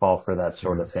 fall for that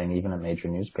sort of thing, even at major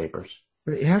newspapers.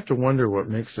 But you have to wonder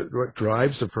what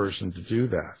drives a person to do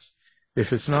that.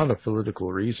 If it's not a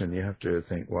political reason, you have to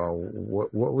think, well,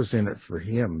 what was in it for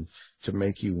him to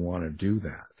make you want to do that?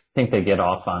 I think they get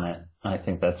off on it. I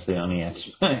think that's the only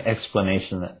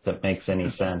explanation that makes any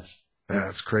sense.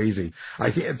 That's crazy. I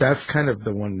think that's kind of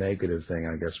the one negative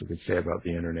thing I guess we could say about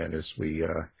the internet is we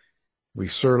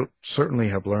certainly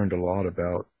have learned a lot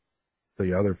about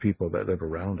the other people that live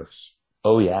around us.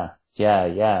 Oh yeah.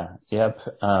 Yep.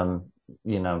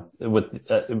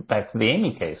 With back to the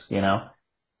Amy case, you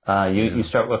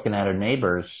start looking at her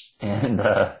neighbors, and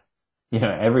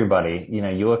everybody,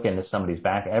 you look into somebody's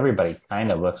back, everybody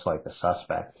kind of looks like the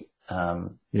suspect.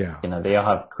 They all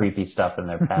have creepy stuff in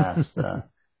their past.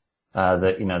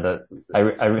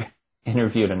 I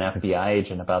interviewed an FBI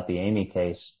agent about the Amy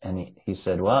case, and he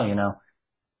said, well,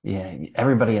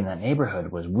 everybody in that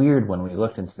neighborhood was weird when we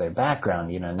looked into their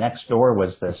background. Next door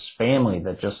was this family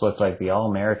that just looked like the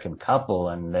all-American couple,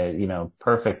 and they,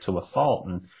 perfect to a fault.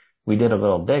 And we did a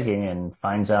little digging and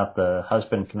finds out the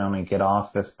husband can only get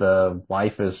off if the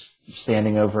wife is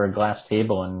standing over a glass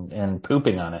table and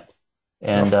pooping on it.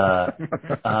 And,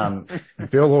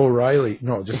 Bill O'Reilly.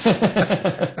 No, just.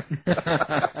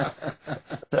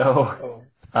 So,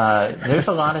 there's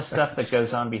a lot of stuff that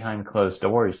goes on behind closed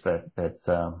doors that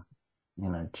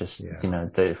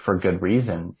for good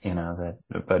reason,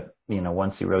 but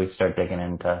once you really start digging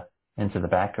into the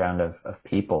background of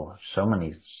people, so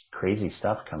many crazy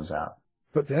stuff comes out.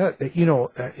 But that,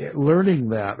 learning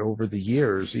that over the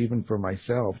years, even for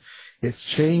myself, it's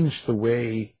changed the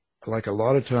way, like a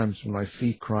lot of times when I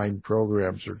see crime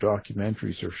programs or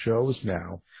documentaries or shows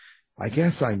now, I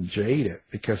guess I'm jaded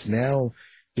because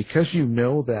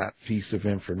that piece of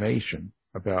information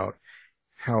about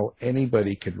how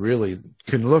anybody can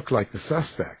look like the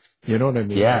suspect. You know what I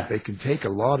mean? Yeah. Like they can take a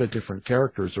lot of different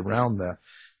characters around the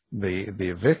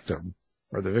victim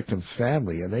or the victim's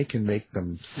family, and they can make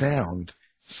them sound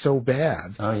so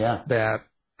bad. Oh yeah. That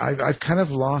I've kind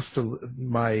of lost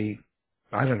my,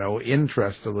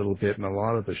 interest a little bit in a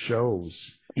lot of the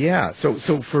shows. Yeah. So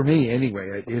for me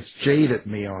anyway, it's jaded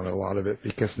me on a lot of it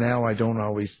because now I don't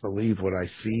always believe what I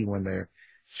see when they're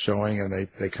showing, and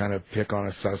they kind of pick on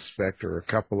a suspect or a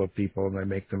couple of people and they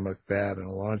make them look bad. And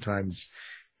a lot of times,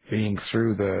 being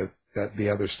through the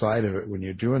other side of it, when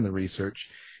you're doing the research,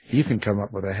 you can come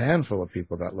up with a handful of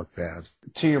people that look bad.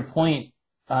 To your point,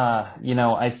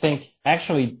 I think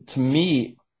actually to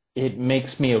me, it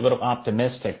makes me a little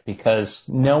optimistic because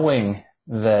knowing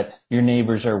that your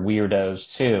neighbors are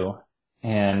weirdos too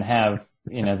and have,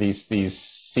 these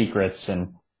secrets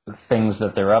and things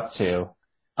that they're up to,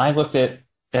 I looked at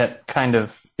kind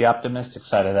of the optimistic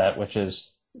side of that, which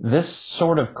is this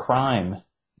sort of crime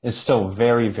is still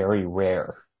very, very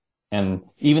rare. And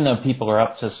even though people are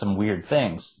up to some weird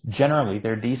things, generally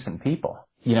they're decent people.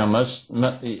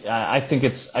 I think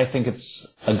it's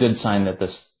a good sign that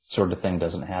this sort of thing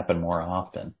doesn't happen more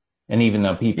often. And even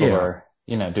though people are,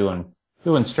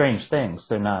 doing strange things,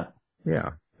 they're not.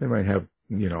 Yeah, they might have,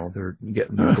 they're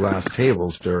getting their glass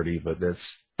tables dirty, but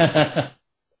that's, but,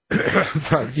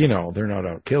 they're not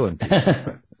out killing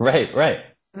people. Right.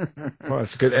 Well,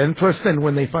 that's good. And plus then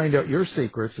when they find out your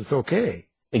secrets, it's okay.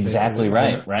 Exactly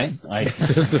right? Like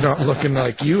they're not looking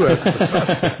like you as the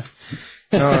suspect.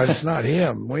 No, it's not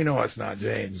him. We know it's not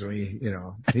James.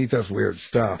 He does weird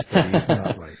stuff, but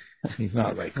he's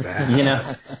not like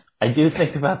that. I do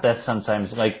think about that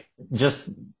sometimes, like just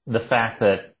the fact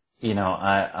that,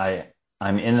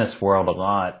 I'm in this world a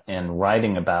lot and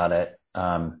writing about it.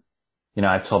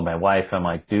 I've told my wife, I'm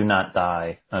like, do not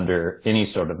die under any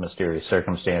sort of mysterious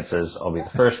circumstances. I'll be the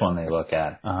first one they look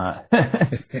at.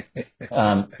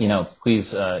 Please,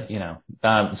 so,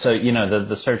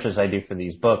 the searches I do for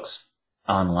these books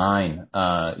online,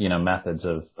 methods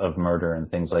of murder and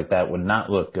things like that would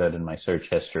not look good in my search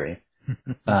history.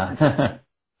 But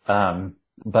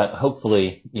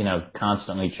hopefully,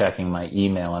 constantly checking my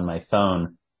email and my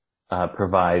phone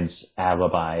provides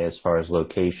alibi as far as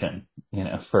location,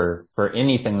 for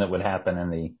anything that would happen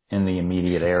in the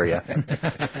immediate area.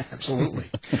 Absolutely.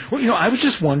 Well, I was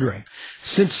just wondering,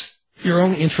 since you're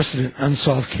only interested in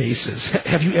unsolved cases,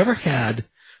 have you ever had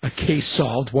a case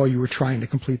solved while you were trying to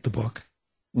complete the book?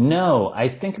 No, I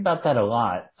think about that a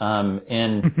lot.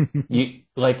 And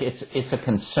it's a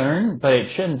concern, but it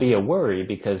shouldn't be a worry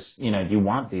because, you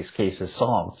want these cases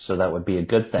solved. So that would be a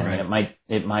good thing. Right.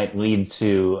 It might lead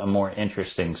to a more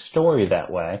interesting story that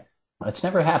way. It's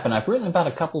never happened. I've written about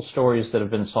a couple stories that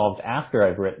have been solved after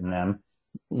I've written them.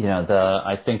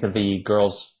 I think of the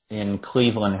girls in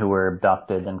Cleveland who were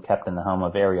abducted and kept in the home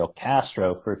of Ariel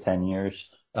Castro for 10 years.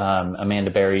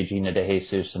 Amanda Berry, Gina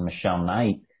DeJesus, and Michelle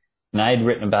Knight. And I had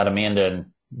written about Amanda and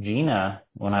Gina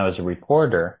when I was a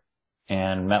reporter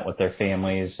and met with their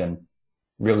families and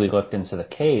really looked into the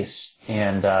case.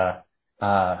 And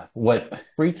what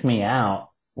freaked me out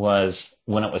was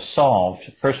when it was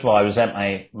solved. First of all, I was at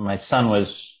my son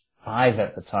was 5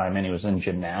 at the time and he was in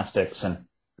gymnastics and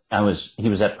he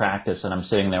was at practice and I'm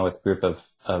sitting there with a group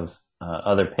of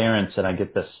other parents and I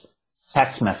get this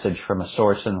text message from a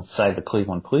source inside the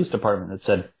Cleveland Police Department that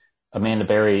said, Amanda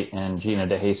Berry and Gina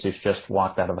DeJesus just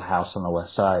walked out of a house on the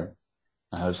west side.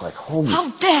 And I was like, holy.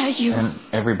 How dare you? And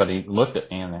everybody looked at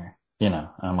me and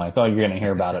I'm like, oh, you're going to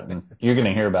hear about it. And you're going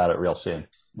to hear about it real soon.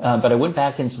 But I went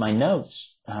back into my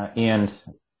notes,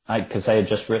 because I had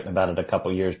just written about it a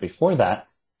couple years before that.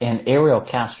 And Ariel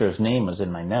Castro's name was in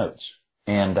my notes.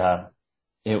 And,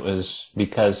 it was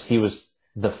because he was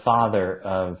the father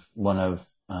of one of,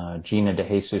 Gina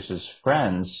DeJesus's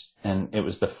friends. And it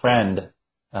was the friend,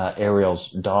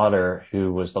 Ariel's daughter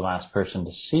who was the last person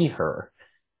to see her.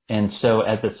 And so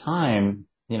at the time,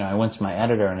 I went to my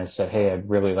editor and I said, hey, I'd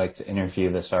really like to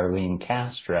interview this Arlene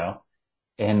Castro.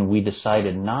 And we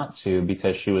decided not to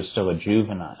because she was still a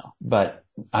juvenile. But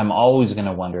I'm always going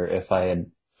to wonder if I had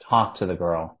talked to the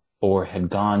girl or had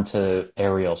gone to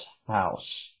Ariel's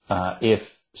house,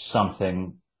 if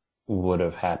something would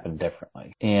have happened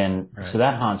differently. And so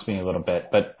that haunts me a little bit.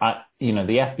 But the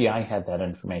FBI had that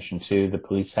information too. The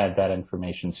police had that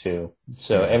information too.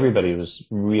 So everybody was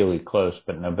really close,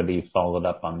 but nobody followed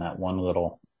up on that one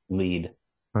little lead.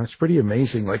 That's pretty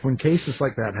amazing. Like when cases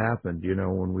like that happened,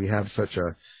 when we have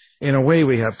in a way,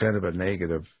 we have kind of a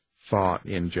negative thought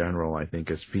in general, I think,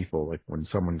 as people, like when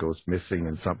someone goes missing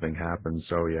and something happens,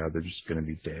 they're just going to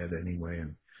be dead anyway.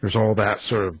 And there's all that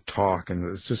sort of talk,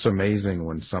 and it's just amazing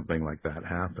when something like that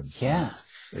happens. Yeah.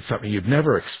 It's something you'd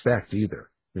never expect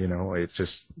either. It's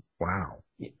just, wow.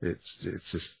 It's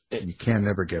just, you can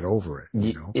never get over it.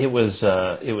 It was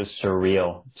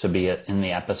surreal to be in the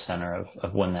epicenter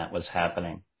of when that was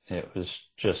happening. It was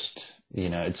just,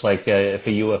 it's like if a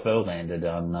UFO landed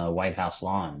on the White House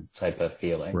lawn type of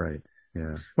feeling. Right.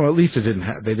 Yeah. Well, at least they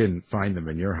didn't find them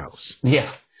in your house.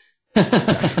 Yeah.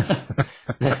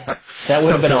 That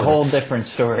would have been a whole different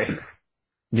story.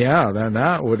 Yeah, then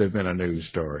that would have been a news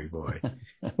story, boy.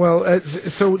 Well,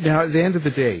 so now at the end of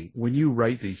the day, when you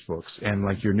write these books, and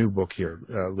like your new book here,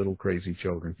 Little Crazy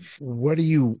Children, what do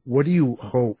you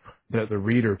hope that the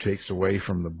reader takes away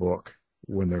from the book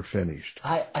when they're finished?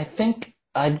 I think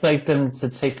I'd like them to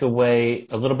take away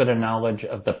a little bit of knowledge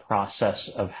of the process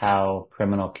of how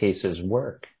criminal cases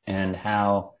work and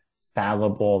how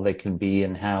fallible they can be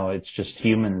and how it's just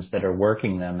humans that are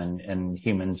working them, and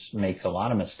humans make a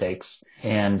lot of mistakes.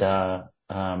 And, to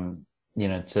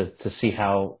see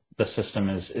how the system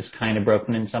is kind of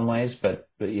broken in some ways, but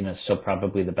still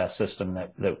probably the best system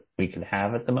that we could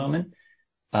have at the moment.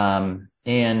 And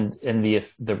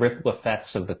the ripple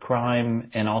effects of the crime,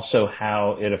 and also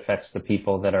how it affects the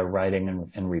people that are writing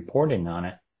and reporting on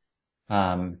it.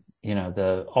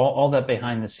 All that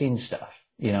behind the scenes stuff,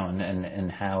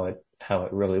 and how it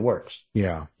really works.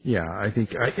 Yeah. I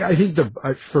think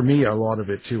for me, a lot of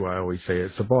it too, I always say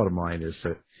it's the bottom line is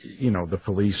that, the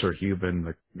police are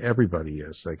human. Everybody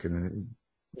is.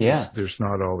 There's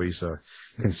not always a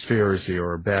conspiracy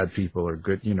or bad people or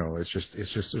good, it's just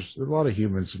there's a lot of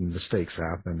humans and mistakes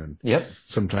happen, and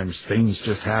sometimes things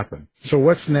just happen. So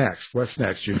what's next?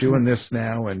 You're doing this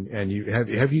now, and you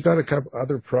have you got a couple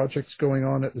other projects going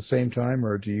on at the same time,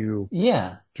 or do you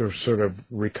just sort of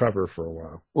recover for a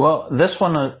while? Well, this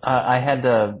one, I had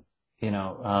to,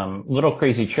 Little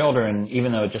Crazy Children,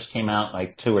 even though it just came out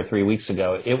like 2 or 3 weeks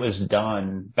ago, it was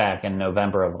done back in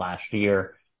November of last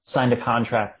year. Signed a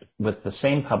contract with the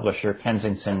same publisher,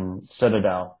 Kensington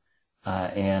Citadel,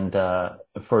 and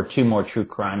for 2 more true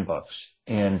crime books.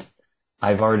 And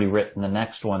I've already written the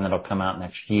next one that'll come out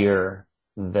next year.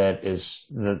 That's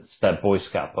that Boy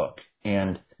Scout book.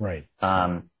 And right.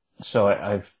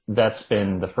 So that's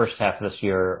been the first half of this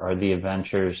year are the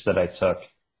adventures that I took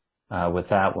with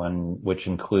that one, which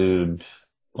include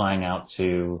flying out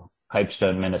to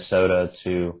Pipestone, Minnesota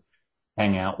to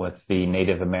hang out with the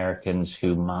Native Americans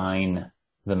who mine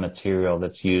the material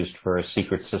that's used for a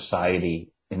secret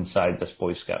society inside this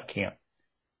Boy Scout camp.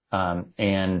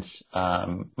 And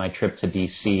my trip to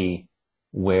DC,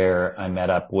 where I met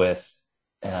up with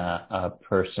a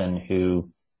person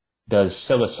who does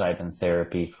psilocybin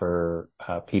therapy for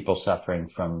people suffering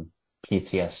from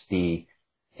PTSD,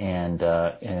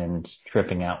 and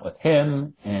tripping out with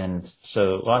him. And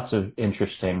so lots of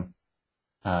interesting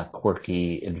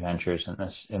quirky adventures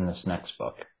in this next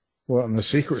book. Well, and the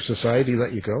secret society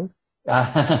let you go?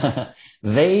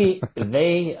 They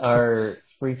are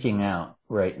freaking out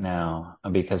right now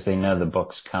because they know the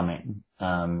book's coming.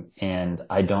 And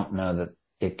I don't know that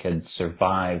it could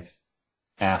survive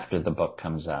after the book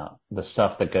comes out. The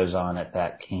stuff that goes on at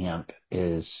that camp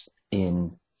is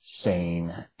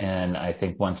insane. And I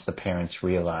think once the parents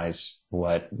realize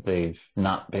what they've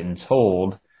not been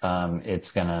told,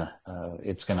 it's gonna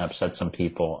upset some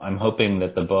people. I'm hoping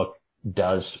that the book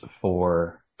does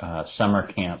for summer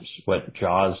camps what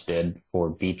Jaws did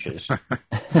for beaches.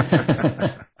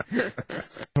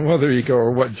 Well, there you go.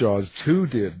 Or what Jaws 2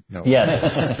 did. No. Yes.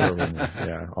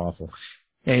 Yeah, awful.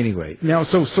 Anyway, now,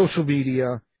 so social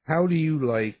media, how do you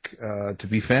like to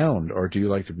be found, or do you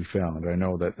like to be found? I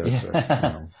know that's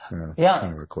kind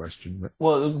of a question. But.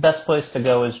 Well, the best place to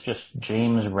go is just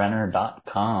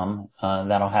jamesrenner.com.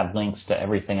 That'll have links to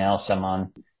everything else. I'm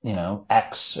on,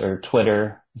 X or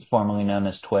Twitter, formerly known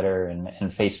as Twitter,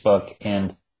 and Facebook.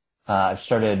 And I've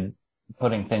started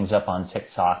putting things up on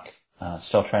TikTok.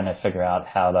 Still trying to figure out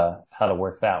how to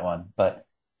work that one. But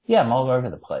yeah, I'm all over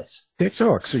the place.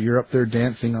 TikTok. So you're up there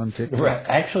dancing on TikTok? Right.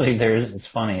 Actually, it's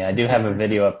funny. I do have a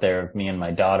video up there of me and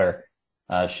my daughter.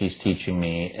 She's teaching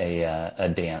me a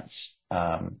dance.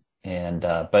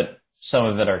 But some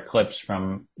of it are clips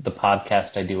from the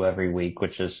podcast I do every week,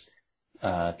 which is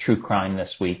True Crime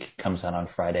This Week, comes out on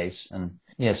Fridays. And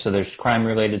yeah, so there's crime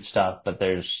related stuff, but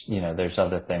there's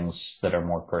other things that are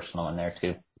more personal in there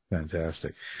too.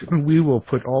 Fantastic. We will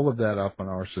put all of that up on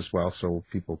ours as well, so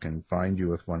people can find you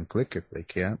with one click if they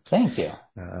can't. Thank you.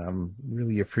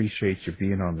 Really appreciate you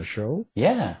being on the show.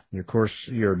 Yeah. And of course,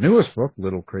 your newest book,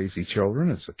 Little Crazy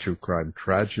Children, is a true crime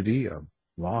tragedy of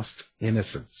lost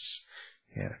innocence.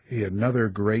 And another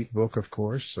great book, of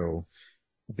course. So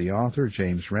the author,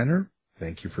 James Renner,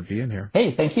 thank you for being here.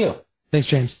 Hey, thank you. Thanks,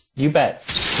 James. You bet.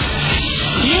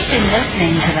 You've been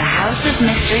listening to the House of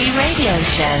Mystery radio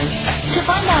show. To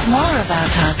find out more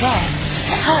about our guests,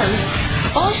 hosts,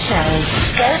 or shows,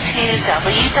 go to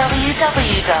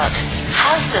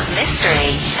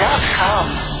www.houseofmystery.com.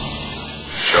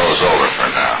 Show's over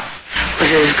for now. Was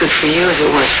it as good for you as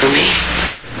it was for me?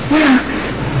 Well,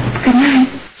 good night.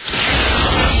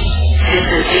 This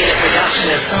has been a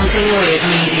production of Something Weird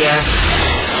Media.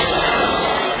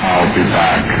 I'll be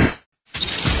back.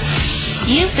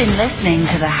 You've been listening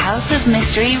to the House of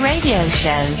Mystery radio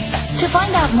show. To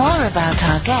find out more about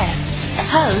our guests,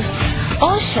 hosts,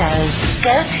 or shows,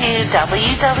 go to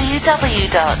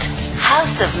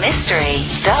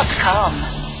www.houseofmystery.com.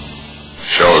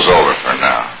 Show's over for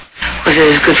now. Was it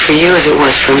as good for you as it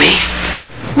was for me?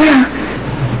 Well,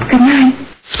 good night.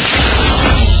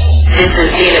 This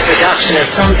has been a production of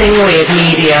Something Weird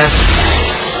Media.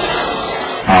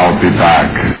 I'll be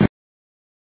back.